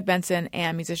with Doug Benson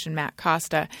and musician Matt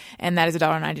Costa. And that is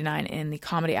 $1.99 in the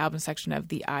comedy album section of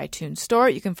the iTunes store.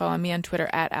 You can follow me on Twitter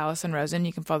at Alison Rosen.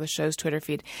 You can follow the show's Twitter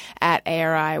feed at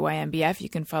ARIYMBF. You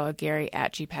can follow Gary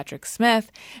at G. Patrick Smith.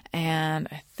 And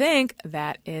I think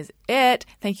that is it.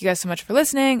 Thank you guys so much for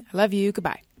listening. I love you.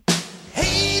 Goodbye.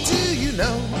 Hey, do you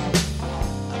know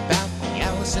about the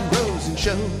Alison Rosen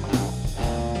Show?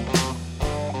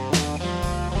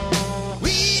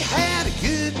 We had a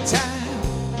good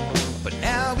time, but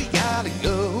now we gotta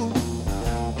go.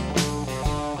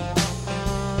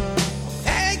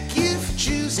 Thank you for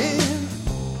choosing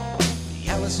the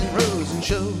Alison Rosen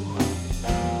Show.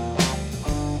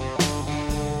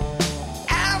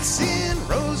 Alison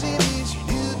Rosen is your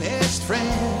new best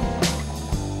friend.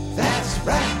 That's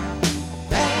right.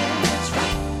 That's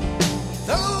right.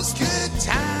 Those good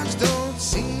times don't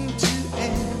seem to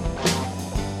end.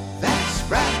 That's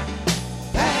right.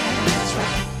 That's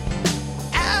right.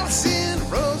 Alison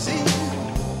Rosen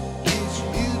is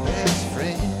your new best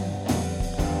friend.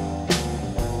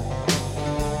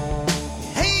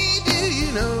 Hey, do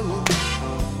you know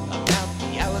about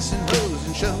the Alison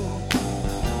Rosen Show?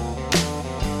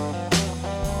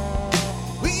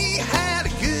 We had a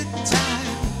good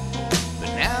time, but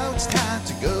now it's time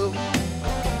to go.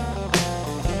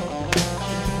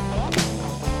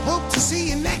 Hope to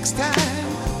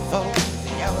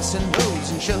Alison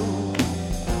Rosen Show.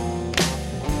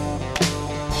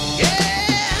 Yeah!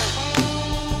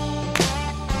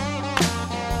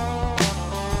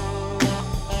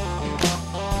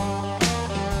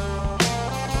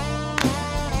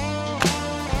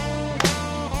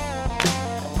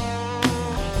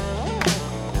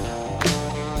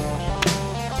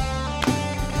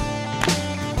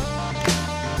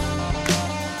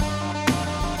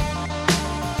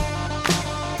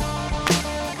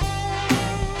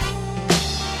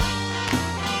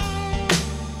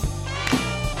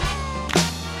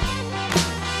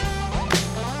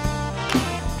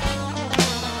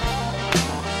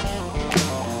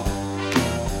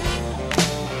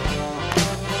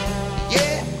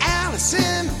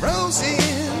 Rosen,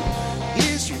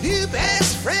 here's your new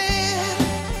best friend.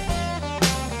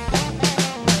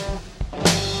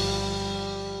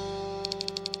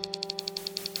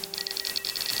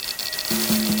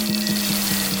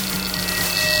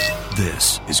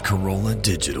 This is Corolla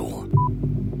Digital.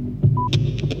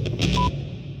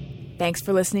 Thanks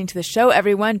for listening to the show,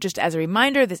 everyone. Just as a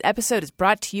reminder, this episode is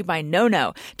brought to you by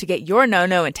NoNo. To get your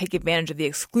NoNo and take advantage of the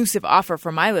exclusive offer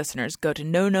for my listeners, go to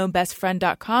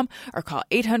nonobestfriend.com or call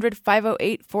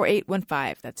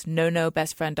 800-508-4815. That's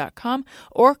nonobestfriend.com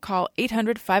or call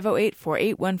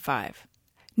 800-508-4815.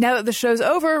 Now that the show's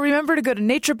over, remember to go to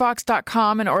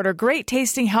naturebox.com and order great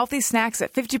tasting healthy snacks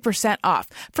at 50% off.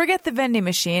 Forget the vending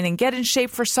machine and get in shape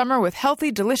for summer with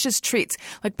healthy, delicious treats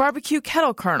like barbecue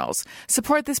kettle kernels.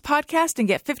 Support this podcast and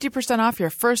get 50% off your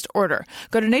first order.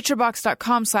 Go to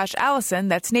naturebox.com/Alison.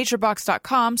 That's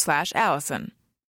naturebox.com/Alison.